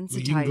desensitized to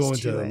it. You can go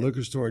into a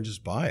liquor store and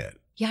just buy it.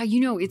 Yeah,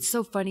 it's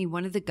so funny.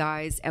 One of the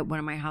guys at one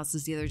of my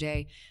houses the other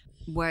day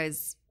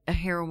was a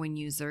heroin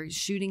user,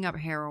 shooting up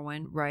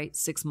heroin, right,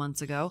 6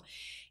 months ago.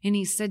 And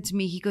he said to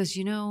me, he goes,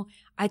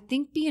 I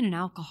think being an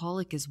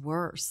alcoholic is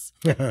worse.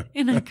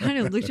 And I kind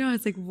of looked at him, I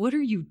was like, what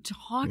are you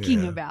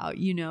talking about,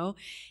 And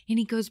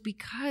he goes,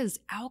 because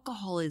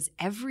alcohol is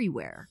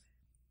everywhere.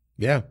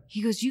 Yeah.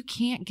 He goes, you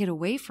can't get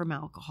away from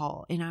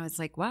alcohol. And I was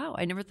like, wow,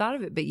 I never thought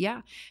of it. But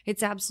yeah,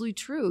 it's absolutely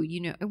true.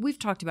 We've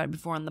talked about it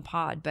before on the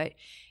pod, but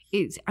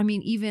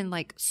even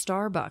like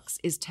Starbucks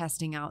is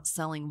testing out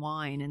selling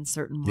wine in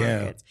certain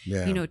markets.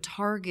 Yeah.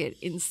 Target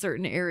in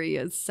certain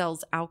areas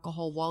sells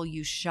alcohol while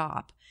you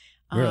shop.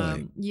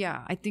 Really?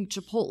 Yeah. I think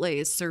Chipotle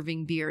is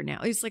serving beer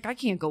now. It's like, I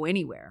can't go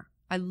anywhere.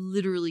 I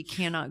literally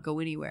cannot go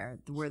anywhere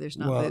where there's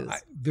not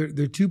booze.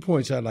 There are 2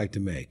 points I'd like to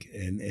make,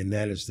 and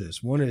that is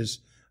this. One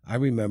is, I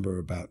remember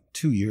about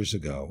 2 years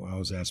ago, I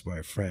was asked by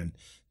a friend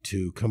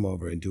to come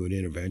over and do an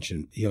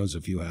intervention. He owns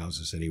a few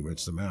houses and he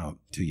rents them out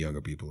to younger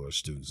people who are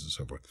students and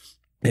so forth.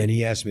 And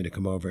he asked me to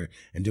come over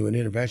and do an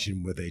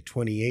intervention with a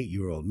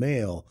 28-year-old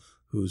male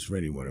who's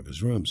renting one of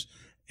his rooms.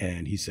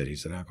 And he said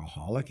he's an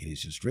alcoholic and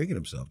he's just drinking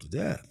himself to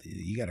death.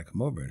 You got to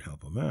come over and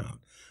help him out.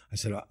 I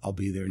said, I'll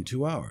be there in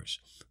 2 hours.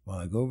 Well,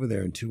 I go over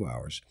there in 2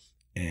 hours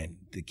and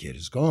the kid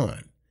is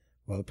gone.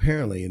 Well,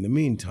 apparently in the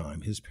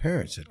meantime, his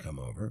parents had come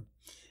over.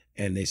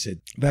 And they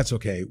said, that's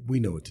okay. We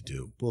know what to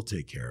do. We'll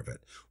take care of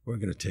it. We're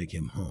going to take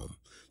him home,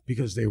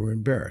 because they were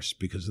embarrassed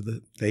because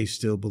they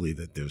still believe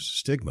that there's a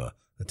stigma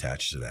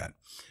attached to that.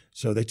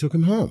 So they took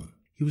him home.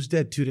 He was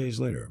dead 2 days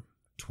later,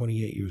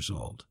 28 years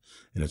old.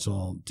 And it's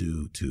all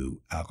due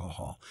to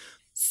alcohol.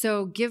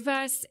 So give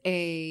us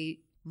a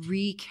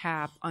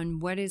recap on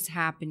what is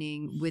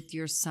happening with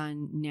your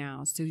son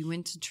now. So he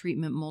went to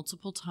treatment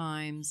multiple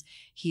times.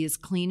 He is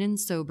clean and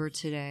sober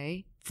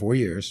today. 4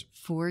 years.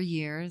 4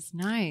 years.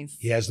 Nice.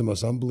 He has the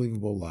most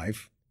unbelievable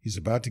life. He's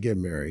about to get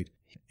married,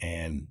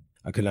 and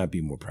I could not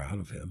be more proud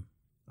of him.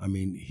 I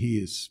mean,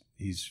 he's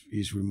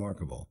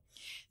remarkable.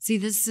 See,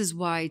 this is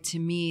why, to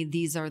me,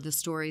 these are the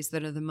stories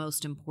that are the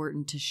most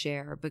important to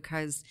share,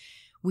 because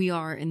we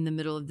are in the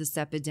middle of this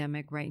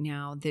epidemic right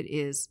now that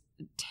is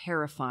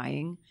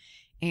terrifying.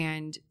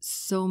 And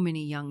so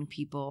many young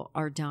people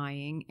are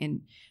dying.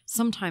 And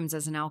sometimes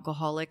as an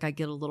alcoholic, I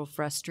get a little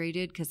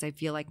frustrated because I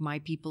feel like my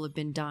people have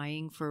been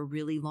dying for a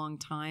really long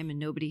time and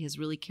nobody has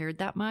really cared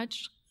that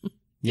much.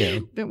 Yeah.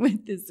 But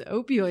with this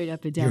opioid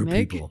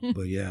epidemic, Your people,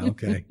 but yeah,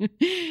 okay.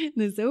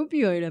 This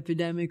opioid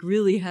epidemic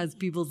really has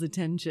people's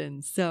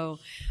attention. So,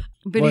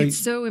 but it's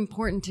so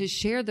important to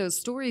share those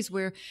stories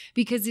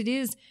because it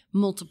is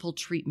multiple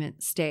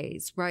treatment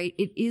stays, right?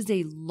 It is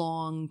a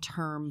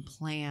long-term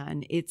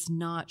plan. It's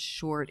not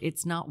short.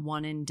 It's not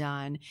one and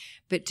done,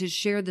 but to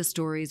share the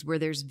stories where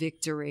there's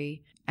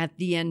victory at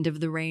the end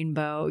of the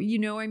rainbow,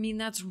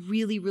 that's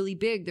really, really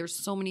big. There's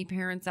so many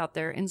parents out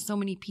there and so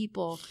many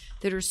people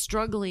that are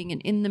struggling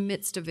and in the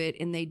midst of it,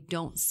 and they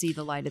don't see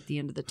the light at the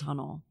end of the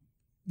tunnel.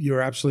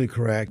 You're absolutely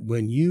correct.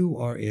 When you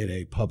are in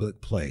a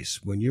public place,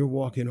 when you're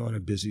walking on a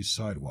busy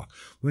sidewalk,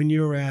 when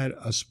you're at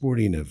a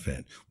sporting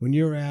event, when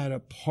you're at a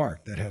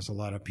park that has a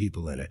lot of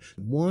people in it,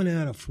 1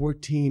 out of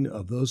 14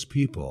 of those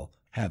people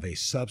have a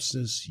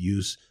substance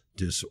use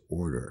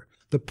disorder.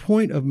 The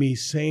point of me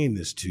saying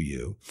this to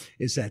you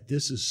is that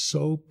this is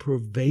so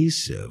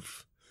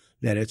pervasive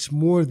that it's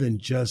more than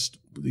just,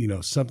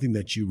 something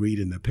that you read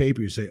in the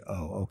paper. You say,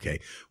 oh, okay,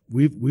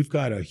 we've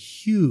got a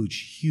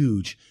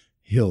huge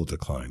hill to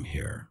climb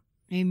here.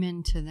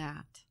 Amen to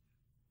that.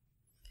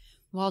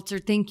 Walter,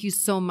 thank you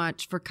so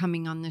much for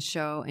coming on the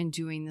show and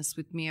doing this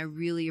with me. I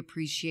really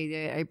appreciate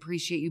it. I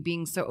appreciate you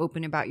being so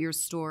open about your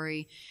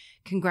story.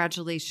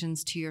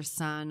 Congratulations to your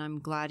son. I'm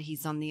glad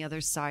he's on the other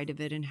side of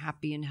it and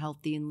happy and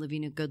healthy and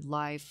living a good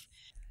life.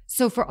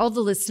 So for all the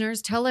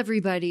listeners, tell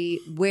everybody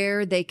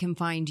where they can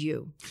find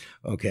you.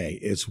 Okay,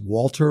 it's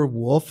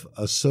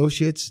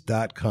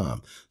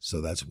WalterWolfAssociates.com. So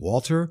that's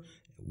Walter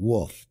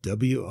Wolf,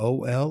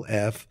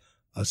 WOLF,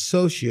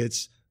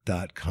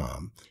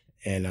 associates.com.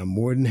 And I'm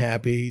more than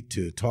happy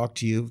to talk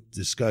to you,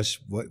 discuss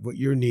what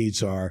your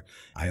needs are.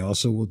 I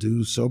also will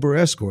do sober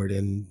escort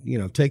and,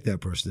 take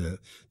that person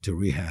to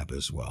rehab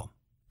as well.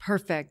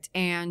 Perfect.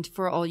 And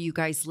for all you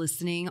guys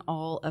listening,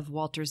 all of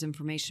Walter's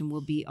information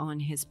will be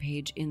on his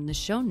page in the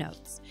show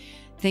notes.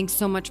 Thanks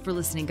so much for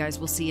listening, guys.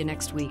 We'll see you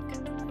next week.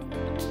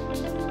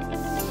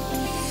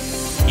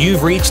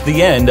 You've reached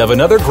the end of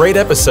another great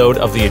episode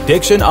of the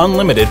Addiction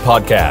Unlimited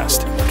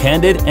podcast.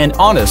 Candid and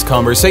honest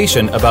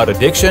conversation about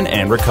addiction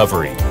and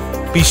recovery.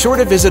 Be sure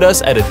to visit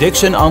us at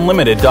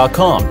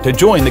addictionunlimited.com to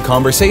join the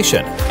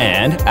conversation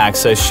and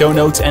access show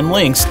notes and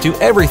links to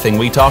everything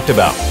we talked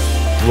about.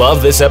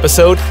 Love this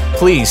episode?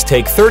 Please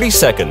take 30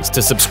 seconds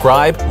to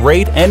subscribe,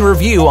 rate, and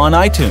review on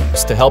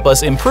iTunes to help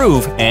us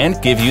improve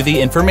and give you the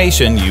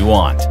information you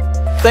want.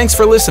 Thanks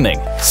for listening.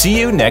 See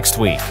you next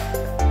week.